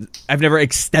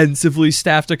extensively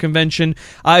staffed a convention.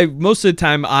 Most of the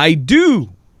time I do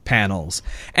panels,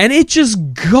 and it just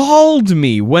galled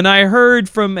me when I heard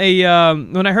from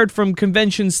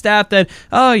convention staff that,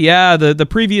 oh yeah, the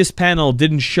previous panel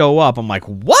didn't show up. I'm like,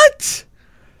 what?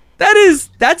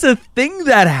 That's a thing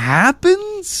that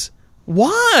happens?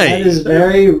 Why? That is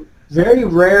very, very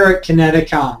rare at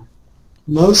Kineticon.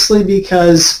 Mostly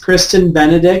because Kristen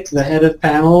Benedict, the head of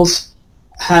panels,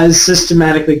 has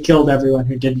systematically killed everyone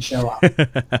who didn't show up.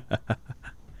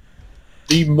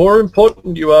 The more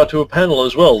important you are to a panel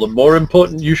as well, the more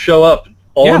important you show up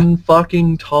on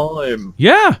fucking time.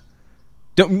 Yeah.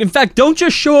 In fact, don't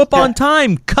just show up on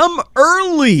time. Come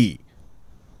early.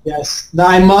 Yes,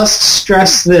 I must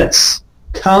stress this.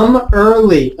 Come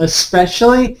early,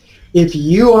 especially if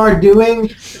you are doing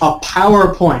a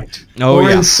PowerPoint or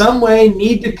in some way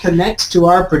need to connect to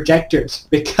our projectors,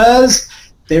 because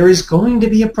there is going to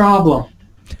be a problem.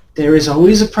 There is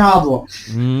always a problem.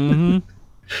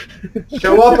 Mm-hmm.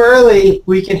 Show up early,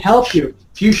 we can help you.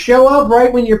 If you show up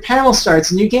right when your panel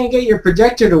starts and you can't get your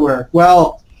projector to work,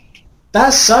 well,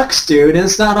 that sucks, dude, and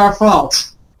it's not our fault.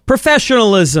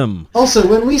 Professionalism. Also,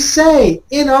 when we say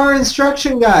in our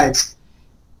instruction guides,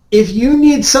 if you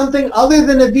need something other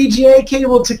than a VGA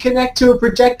cable to connect to a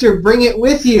projector, bring it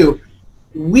with you.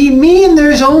 We mean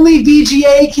there's only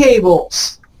VGA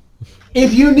cables.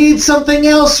 If you need something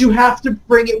else, you have to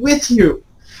bring it with you.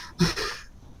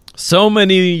 So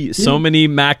many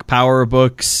Mac Power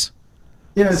books.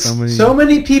 Yes, so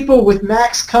many people with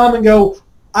Macs come and go,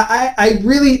 I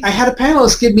had a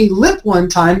panelist give me lip one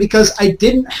time because I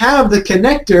didn't have the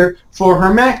connector for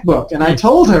her MacBook. And I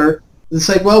told her, it's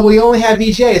like, well, we only have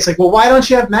VGA. It's like, well, why don't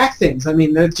you have Mac things? I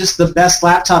mean, they're just the best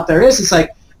laptop there is. It's like,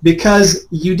 because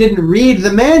you didn't read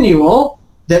the manual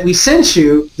that we sent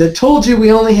you that told you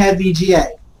we only had VGA.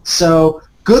 So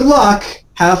good luck.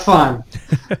 Have fun.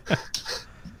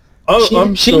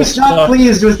 She was not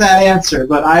pleased with that answer,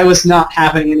 but I was not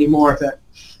having any more of it.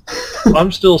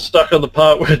 I'm still stuck on the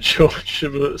part where George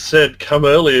said, come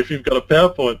early if you've got a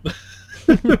PowerPoint.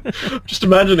 Just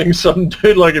imagining some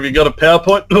dude like, if you got a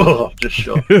PowerPoint, just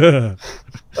shot.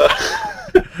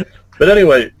 But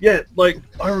anyway, yeah,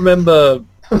 I remember...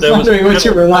 I was wondering what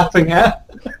you were laughing at.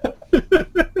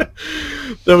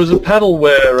 There was a panel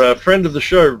where a friend of the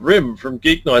show, Rim from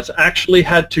Geek Nights, actually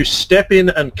had to step in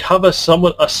and cover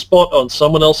a spot on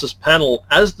someone else's panel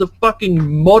as the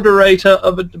fucking moderator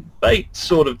of a debate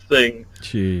sort of thing.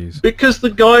 Jeez. Because the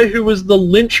guy who was the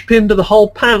linchpin to the whole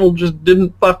panel just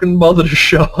didn't fucking bother to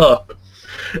show up.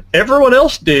 Everyone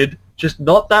else did, just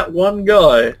not that one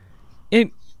guy.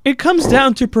 It comes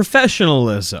down to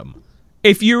professionalism.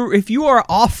 If you are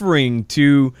offering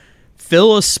to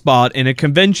fill a spot in a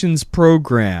convention's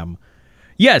program,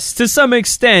 yes, to some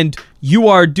extent you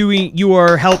are doing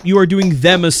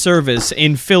them a service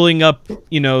in filling up,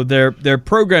 their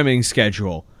programming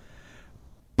schedule.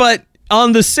 But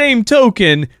on the same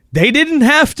token, they didn't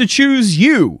have to choose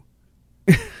you.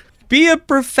 Be a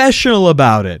professional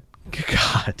about it.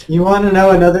 God. You want to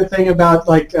know another thing about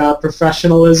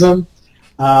professionalism?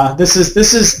 This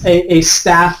is a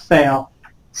staff fail.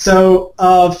 So,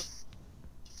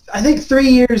 I think 3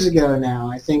 years ago now,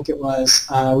 I think it was,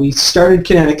 we started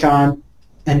Kineticon,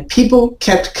 and people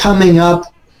kept coming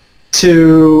up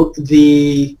to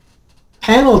the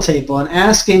panel table and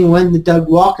asking when the Doug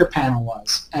Walker panel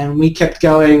was. And we kept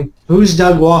going, who's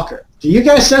Doug Walker? Do you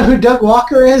guys know who Doug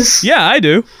Walker is? Yeah, I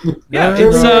do. Yeah,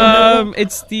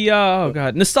 it's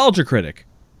the, Nostalgia Critic.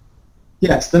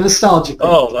 Yes, the Nostalgia Critic.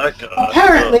 Oh, that guy.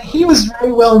 Apparently, he was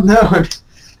very well known.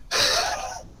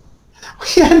 We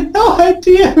had no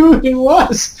idea who he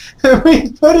was.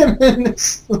 We put him in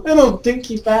this little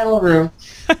dinky panel room.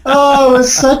 Oh, it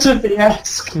was such a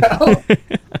fiasco.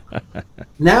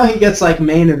 Now he gets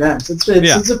main events. It's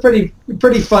a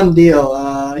pretty fun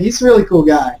deal. He's a really cool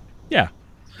guy. Yeah,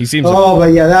 he seems. Oh,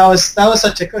 but yeah, that was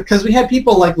such a, because we had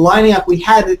people lining up. We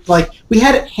had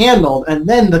it handled, and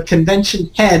then the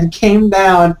convention head came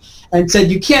down and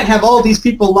said, you can't have all these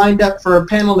people lined up for a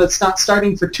panel that's not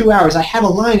starting for 2 hours. I had a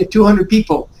line of 200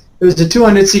 people. It was a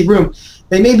 200-seat room.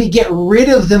 They made me get rid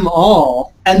of them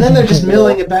all, and then they're just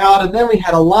milling about, and then we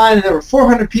had a line, and there were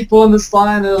 400 people in this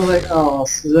line, and I was like, oh,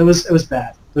 it was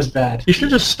bad. It was bad. You should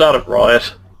just start a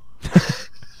riot.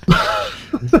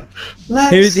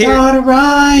 Let's start a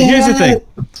riot. Here's the thing.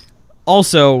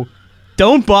 Also,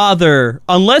 don't bother,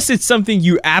 unless it's something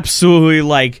you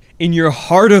absolutely in your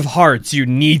heart of hearts you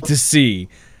need to see,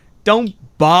 don't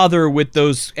bother with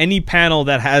any panel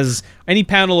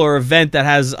or event that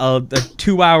has a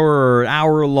 2-hour or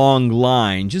hour-long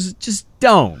line. Just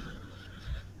don't.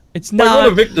 It's not one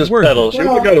of Victor's panels.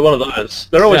 You would go to one of those.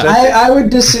 They're always I would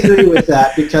disagree with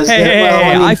that because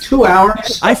 2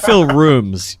 hours. I fill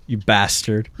rooms, you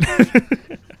bastard.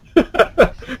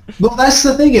 Well, that's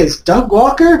the thing is, Doug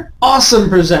Walker, awesome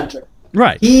presenter.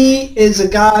 Right. He is a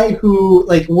guy who,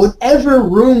 like, whatever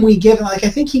room we give, like, I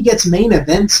think he gets main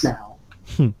events now.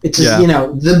 It's just,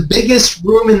 the biggest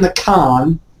room in the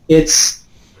con. It's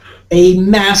a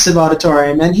massive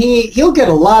auditorium, and he'll get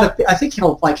a lot of. I think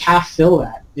he'll like half fill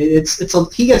that.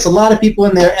 He gets a lot of people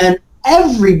in there, and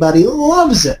everybody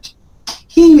loves it.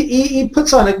 He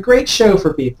puts on a great show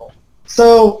for people.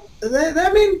 So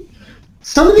I mean,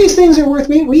 some of these things are worth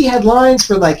me. We had lines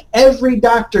for like every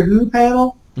Doctor Who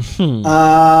panel.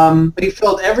 We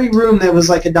filled every room that was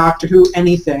like a Doctor Who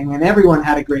anything, and everyone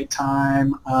had a great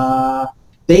time.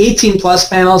 The 18-plus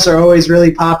panels are always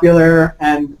really popular,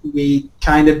 and we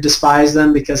kind of despise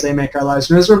them because they make our lives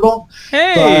miserable.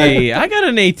 Hey, I got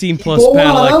an 18-plus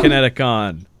panel at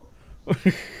Kineticon.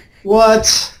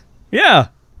 What? Yeah.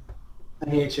 I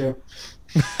hate you.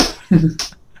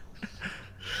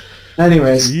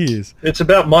 Anyways. Jeez. It's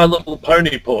about My Little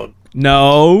Pony porn.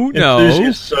 No.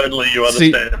 Enthusiasts only, you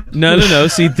understand. No.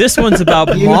 See, this one's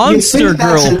about Monster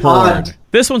Girl porn.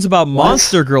 This one's about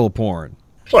Monster Girl porn.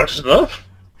 Close enough.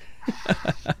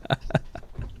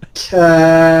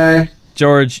 Okay.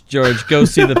 George, go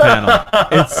see the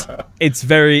panel.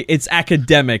 It's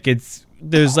academic.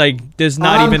 There's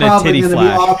not even a titty flash. I'm probably going to be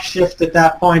off shift at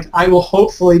that point. I will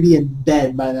hopefully be in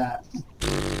bed by that.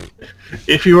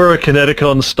 If you are a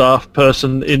Kineticon staff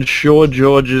person, ensure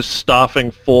George is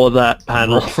staffing for that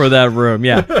panel. For that room,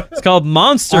 yeah. It's called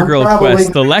Monster Girl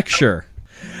Quest, the lecture.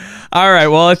 All right,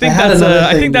 well, I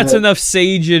think that's enough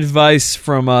sage advice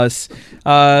from us.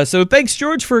 So thanks,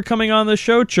 George, for coming on the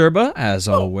show, Churba, as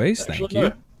always. Thank you.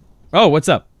 No. Oh, what's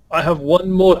up? I have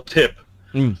one more tip.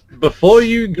 Before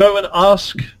you go and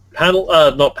ask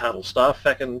not panel staff,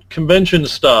 fucking convention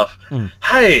staff,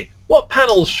 hey, what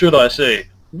panels should I see?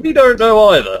 We don't know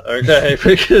either, okay?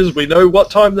 Because we know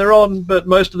what time they're on, but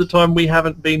most of the time we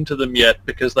haven't been to them yet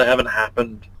because they haven't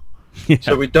happened. Yeah.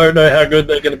 So we don't know how good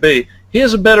they're going to be.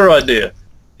 Here's a better idea.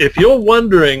 If you're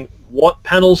wondering what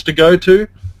panels to go to,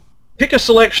 pick a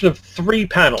selection of 3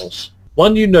 panels.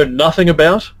 One you know nothing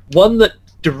about, one that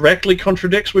directly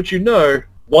contradicts what you know,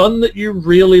 one that you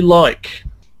really like.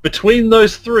 Between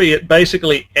those 3, at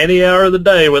basically any hour of the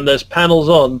day when there's panels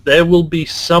on, there will be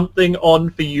something on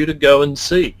for you to go and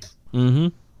see. Mm-hmm.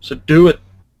 So do it.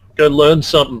 Go learn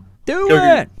something. Go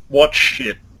it. Watch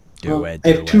shit. Do it. I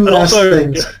have 2 last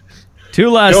things. 2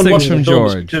 last things from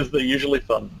George. Because they're usually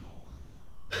fun.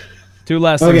 2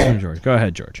 last things from George. Go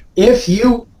ahead, George. If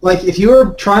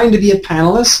you're trying to be a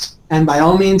panelist, and by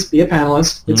all means be a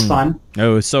panelist, it's fun.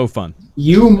 Oh, it's so fun.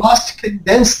 You must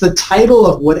condense the title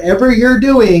of whatever you're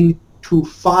doing to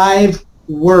 5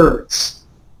 words.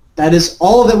 That is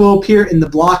all that will appear in the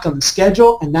block on the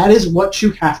schedule, and that is what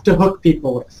you have to hook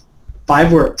people with.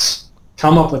 5 words.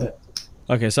 Come up with it.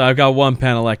 Okay, so I've got one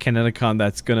panel at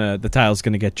Kineticon the title's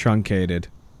gonna get truncated.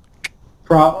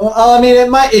 I mean, it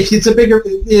might if it's a bigger,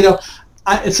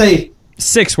 I'd say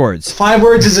 6 words. 5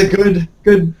 words is a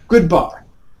good bar.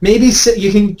 Maybe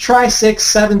you can try 6.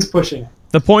 7's pushing it.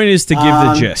 The point is to give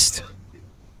the gist.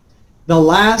 The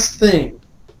last thing,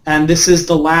 and this is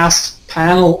the last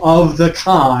panel of the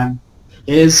con,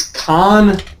 is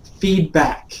con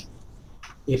feedback.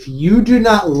 If you do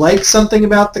not like something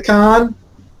about the con,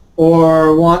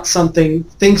 or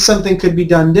think something could be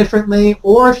done differently,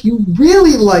 or if you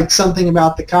really like something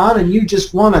about the con and you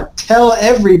just want to tell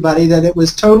everybody that it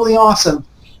was totally awesome,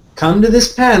 come to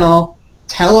this panel,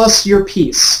 tell us your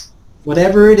piece.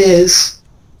 Whatever it is,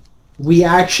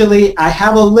 I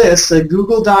have a list, a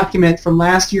Google document from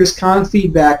last year's con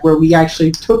feedback where we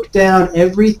actually took down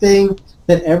everything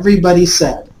that everybody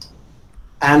said.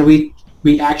 And we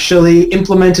actually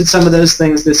implemented some of those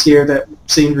things this year that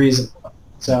seemed reasonable.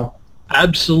 So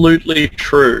absolutely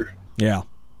true. Yeah.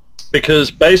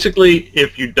 Because basically,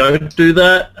 if you don't do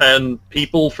that and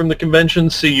people from the convention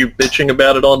see you bitching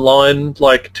about it online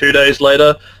like 2 days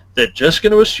later, they're just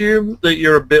going to assume that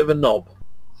you're a bit of a knob.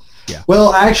 Yeah.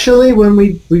 Well, actually, when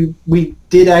we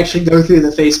did actually go through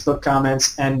the Facebook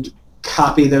comments and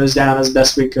copy those down as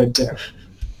best we could too.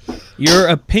 Your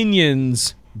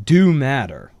opinions do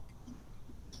matter.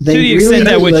 They to the extent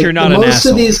that which you're not an asshole. Most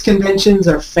of these conventions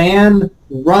are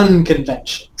fan-run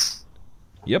conventions.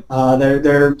 Yep.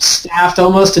 They're staffed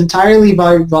almost entirely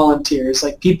by volunteers.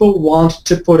 Like, people want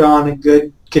to put on a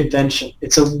good convention.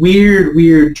 It's a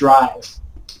weird drive.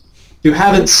 You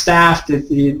haven't staffed it.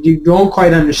 You don't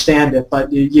quite understand it,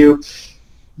 but you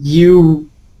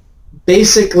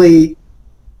basically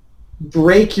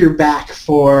break your back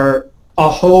for a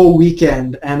whole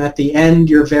weekend, and at the end,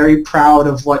 you're very proud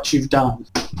of what you've done.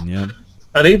 Yeah.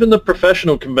 And even the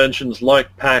professional conventions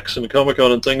like PAX and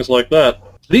Comic-Con and things like that,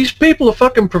 these people are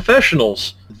fucking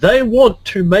professionals. They want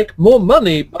to make more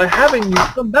money by having you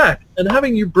come back and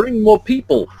having you bring more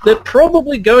people. They're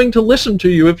probably going to listen to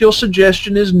you if your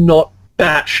suggestion is not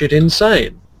batshit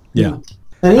insane. Yeah.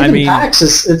 And even PAX,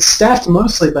 it's staffed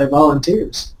mostly by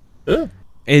volunteers. Yeah.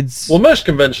 Well, most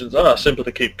conventions are simply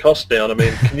to keep costs down. I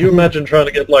mean, can you imagine trying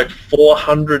to get like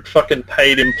 400 fucking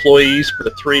paid employees for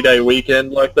a 3-day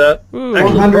weekend like that?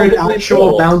 400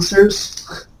 actual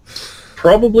bouncers?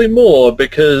 Probably more,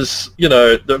 because,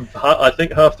 I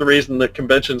think half the reason that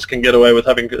conventions can get away with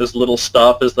having as little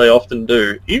staff as they often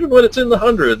do, even when it's in the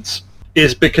hundreds,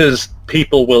 is because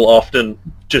people will often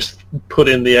just put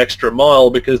in the extra mile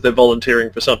because they're volunteering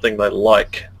for something they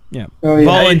like. Yeah. Oh, yeah.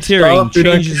 Volunteering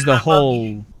changes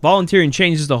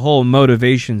the whole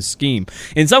motivation scheme.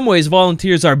 In some ways,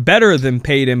 volunteers are better than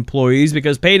paid employees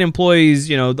because paid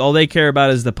employees, all they care about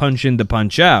is the punch in to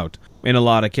punch out in a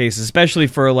lot of cases, especially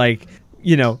for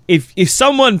if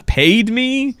someone paid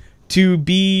me to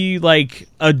be like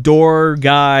a door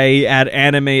guy at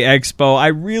Anime Expo, I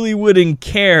really wouldn't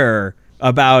care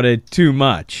about it too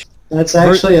much. That's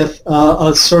actually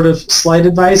a sort of slight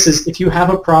advice, is if you have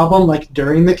a problem, like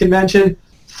during the convention,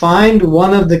 find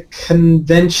one of the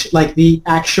convention, like the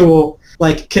actual,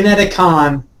 like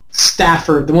Kineticon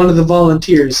staffer, one of the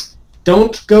volunteers.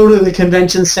 Don't go to the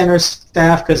convention center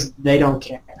staff because they don't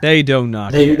care. They do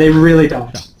not. They really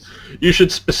don't. No. You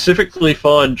should specifically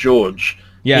find George.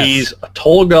 Yes. He's a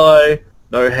tall guy,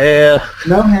 no hair.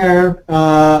 No hair.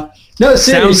 No,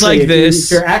 seriously. Sounds like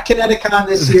this. If you're at Kineticon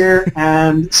this year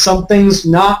and something's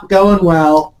not going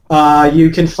well,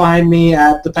 you can find me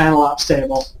at the panel ops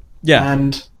table. Yeah.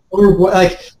 And or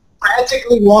like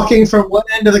frantically walking from one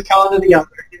end of the con to the other.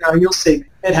 You'll see me.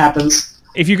 It happens.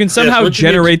 If you can somehow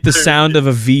generate the sound of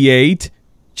a V8,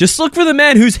 just look for the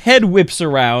man whose head whips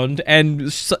around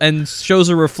and shows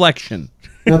a reflection.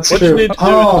 That's true.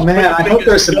 Oh man, I hope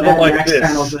there's some Mad Max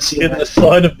panels this year. In the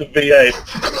side of the V8.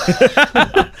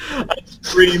 I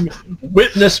scream,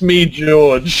 "Witness me,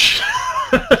 George."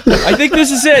 I think this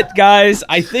is it, guys.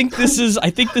 I think this is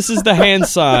the hand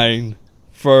sign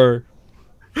for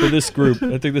this group.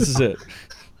 I think this is it.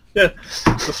 Yeah,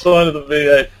 the side of the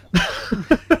V8.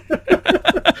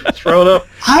 Throw it up.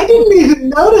 I didn't even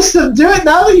notice them do it.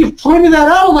 Now that you've pointed that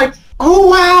out, I'm like, oh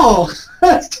wow,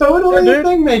 that's totally the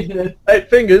thing they did. 8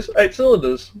 fingers, 8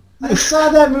 cylinders. I saw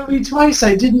that movie twice.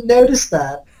 I didn't notice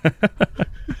that.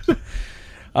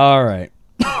 All right.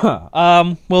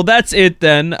 Well, that's it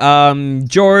then.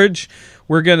 George,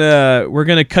 we're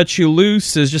gonna cut you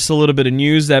loose. There's just a little bit of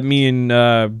news that me and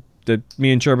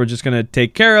Churba are just gonna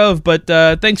take care of. But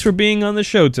thanks for being on the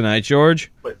show tonight,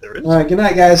 George. Wait, there is. All right. Good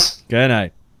night, guys. Good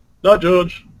night. Not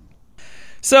George.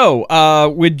 So,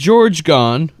 with George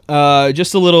gone,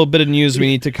 just a little bit of news we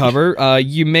need to cover.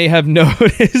 You may have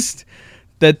noticed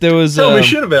that there was... Tell me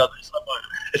shit about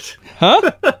this.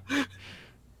 Huh?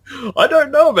 I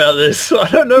don't know about this. I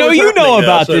don't know. No, you know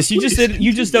about now, this. So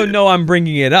you just don't know I'm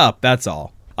bringing it up. That's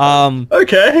all.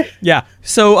 Okay. Yeah.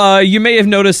 So you may have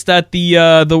noticed that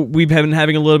we've been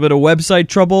having a little bit of website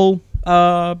trouble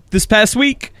this past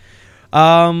week.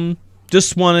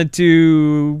 Just wanted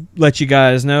to let you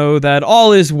guys know that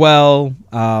all is well.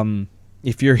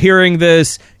 If you're hearing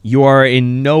this, you are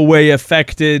in no way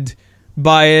affected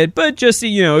by it, but just,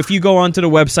 if you go onto the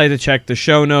website to check the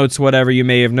show notes, whatever, you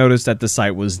may have noticed that the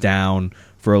site was down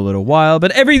for a little while,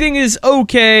 but everything is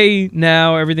okay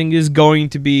now. Everything is going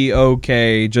to be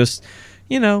okay. Just,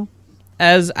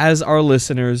 as our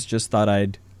listeners, just thought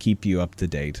I'd keep you up to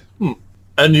date.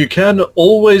 And you can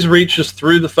always reach us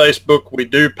through the Facebook. We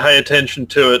do pay attention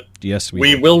to it. Yes,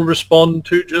 we will respond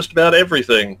to just about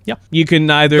everything. Yeah, you can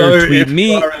either tweet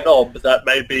me. If you are a knob, that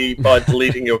may be by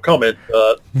deleting your comment.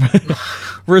 But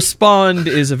respond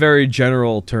is a very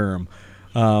general term.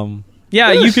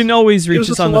 Yeah, you can always reach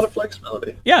us on a lot of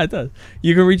flexibility. Yeah, it does.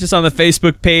 You can reach us on the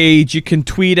Facebook page. You can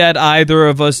tweet at either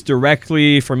of us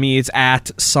directly. For me, it's at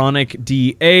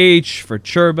SonicDH. For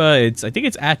Churba, I think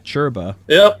it's at Churba.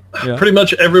 Yep. Yeah. Pretty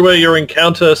much everywhere you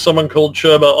encounter someone called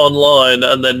Churba online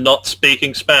and they're not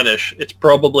speaking Spanish, it's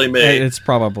probably me. It's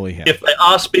probably him. If they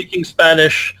are speaking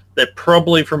Spanish, they're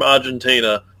probably from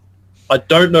Argentina. I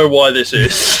don't know why this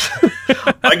is.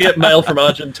 I get mail from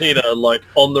Argentina,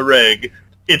 on the reg.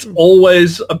 It's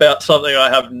always about something I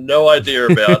have no idea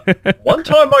about. One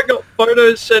time I got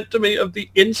photos sent to me of the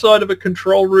inside of a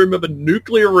control room of a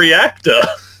nuclear reactor.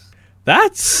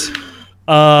 That's...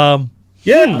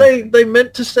 Yeah, they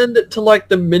meant to send it to, like,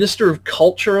 the Minister of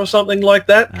Culture or something like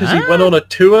that, because he went on a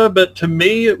tour, but to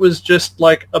me it was just,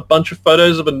 like, a bunch of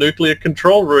photos of a nuclear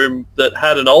control room that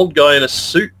had an old guy in a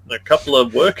suit and a couple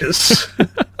of workers.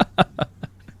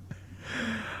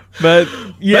 But,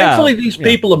 yeah. Thankfully, these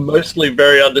people are mostly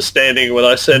very understanding when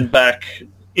I send back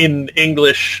in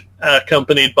English,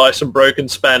 accompanied by some broken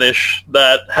Spanish,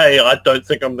 that, hey, I don't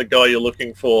think I'm the guy you're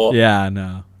looking for. Yeah,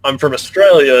 no. I'm from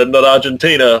Australia, not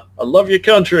Argentina. I love your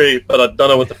country, but I don't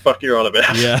know what the fuck you're on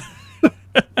about. Yeah.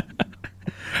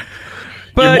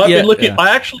 But, you might be looking.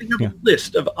 I actually have a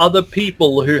list of other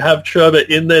people who have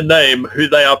Churba in their name who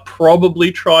they are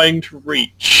probably trying to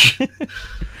reach. You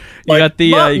got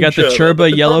the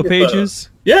Churba yellow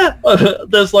pages? Yeah,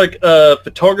 there's like a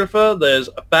photographer, there's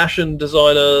a fashion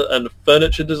designer and a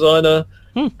furniture designer,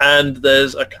 and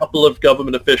there's a couple of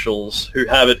government officials who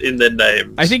have it in their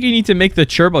names. I think you need to make the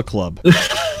Churba Club.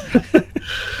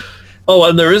 Oh,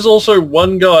 and there is also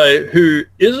one guy who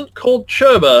isn't called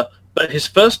Churba, but his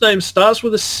first name starts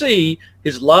with a C,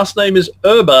 his last name is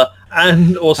Urba,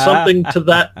 or something to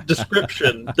that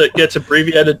description that gets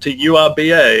abbreviated to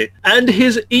URBA. And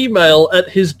his email at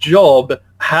his job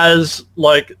has,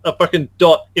 like, a fucking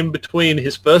dot in between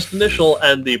his first initial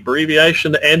and the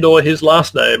abbreviation and or his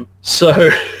last name. So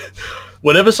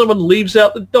whenever someone leaves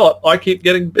out the dot, I keep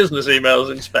getting business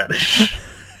emails in Spanish.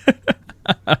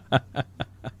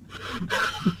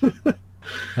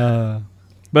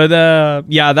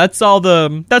 That's all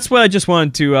that's what I just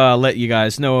wanted to let you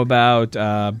guys know about.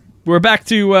 We're back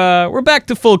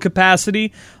to full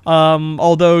capacity.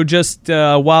 Although just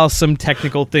while some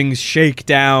technical things shake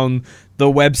down,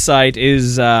 the website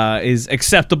is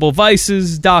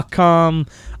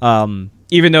acceptablevices.com.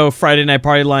 Even though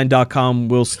FridayNightPartyline.com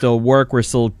will still work, we're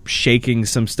still shaking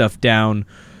some stuff down.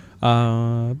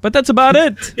 But that's about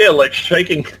it. Yeah, like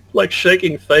shaking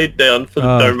fade down for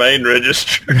the domain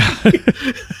registry.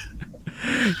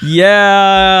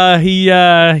 Yeah, he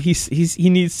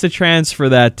needs to transfer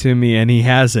that to me, and he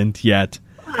hasn't yet.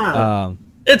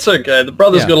 It's okay. The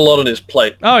brother's got a lot on his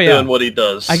plate. Oh yeah, doing what he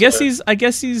does. I guess he's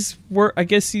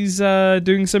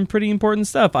doing some pretty important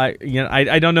stuff.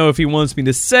 I don't know if he wants me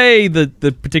to say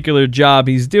the particular job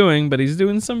he's doing, but he's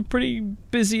doing some pretty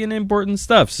busy and important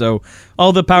stuff. So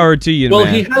all the power to you, well,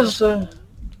 man.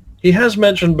 He has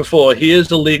mentioned before he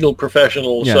is a legal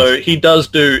professional, so he does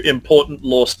do important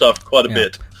law stuff quite a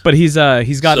bit. But he's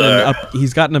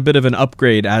gotten a bit of an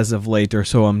upgrade as of late, or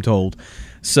so I'm told.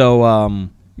 So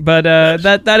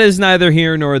that is neither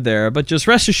here nor there. But just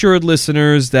rest assured,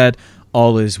 listeners, that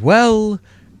all is well,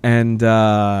 and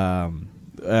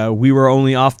we were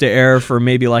only off the air for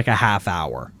maybe like a half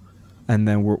hour, and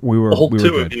then we were two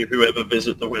good. Of you who ever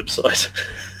visit the website.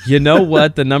 You know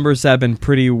what? The numbers have been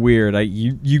pretty weird.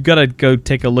 You gotta go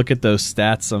take a look at those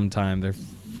stats sometime. They're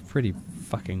pretty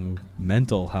fucking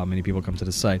mental how many people come to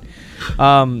the site.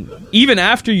 Even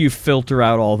after you filter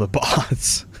out all the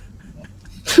bots.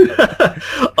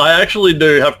 I actually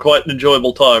do have quite an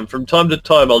enjoyable time. From time to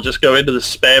time, I'll just go into the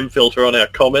spam filter on our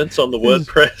comments on the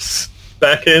WordPress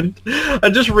back end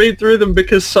and just read through them,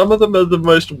 because some of them are the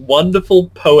most wonderful,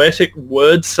 poetic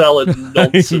word salad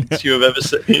nonsense you have ever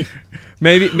seen.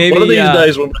 Maybe one of these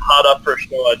days when we're hard up for a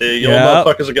show idea, you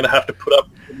motherfuckers are going to have to put up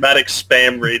dramatic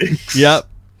spam readings. Yep,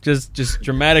 just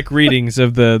dramatic readings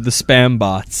of the spam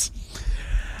bots.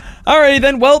 Alrighty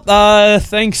then. Well,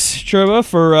 thanks Churba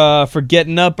for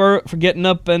getting up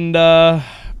and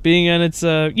being on its.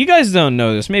 You guys don't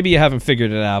know this. Maybe you haven't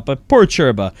figured it out. But poor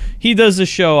Churba, he does a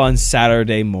show on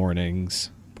Saturday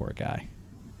mornings. Poor guy.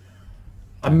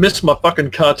 I miss my fucking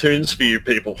cartoons for you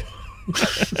people.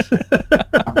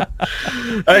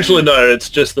 Actually, no, it's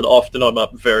just that often I'm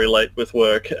up very late with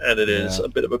work, and it is a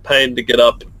bit of a pain to get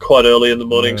up quite early in the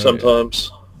morning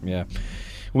sometimes. Yeah.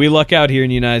 We luck out here in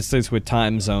the United States with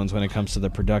time zones when it comes to the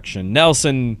production.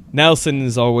 Nelson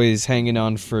is always hanging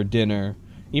on for dinner,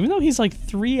 even though he's like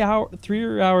 3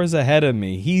 hours ahead of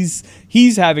me. He's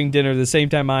having dinner the same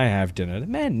time I have dinner. The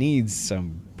man needs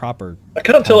some proper. I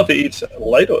can't tell if he eats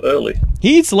late or early.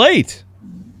 He eats late.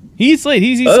 He eats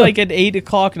like at 8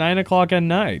 o'clock, 9 o'clock at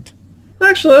night.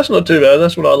 Actually, that's not too bad.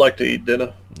 That's when I like to eat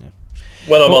dinner. Yeah.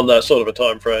 When I'm on that sort of a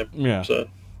time frame. Yeah. So.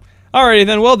 Alrighty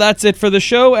then. Well, that's it for the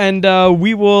show, and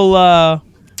we will.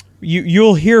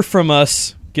 You'll hear from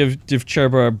us. Give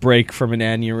Churba a break from an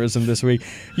aneurysm this week.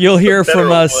 You'll hear from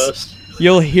us. Worse.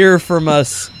 You'll hear from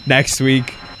us next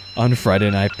week on Friday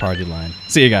Night Party Line.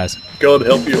 See you guys. God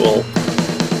help you all.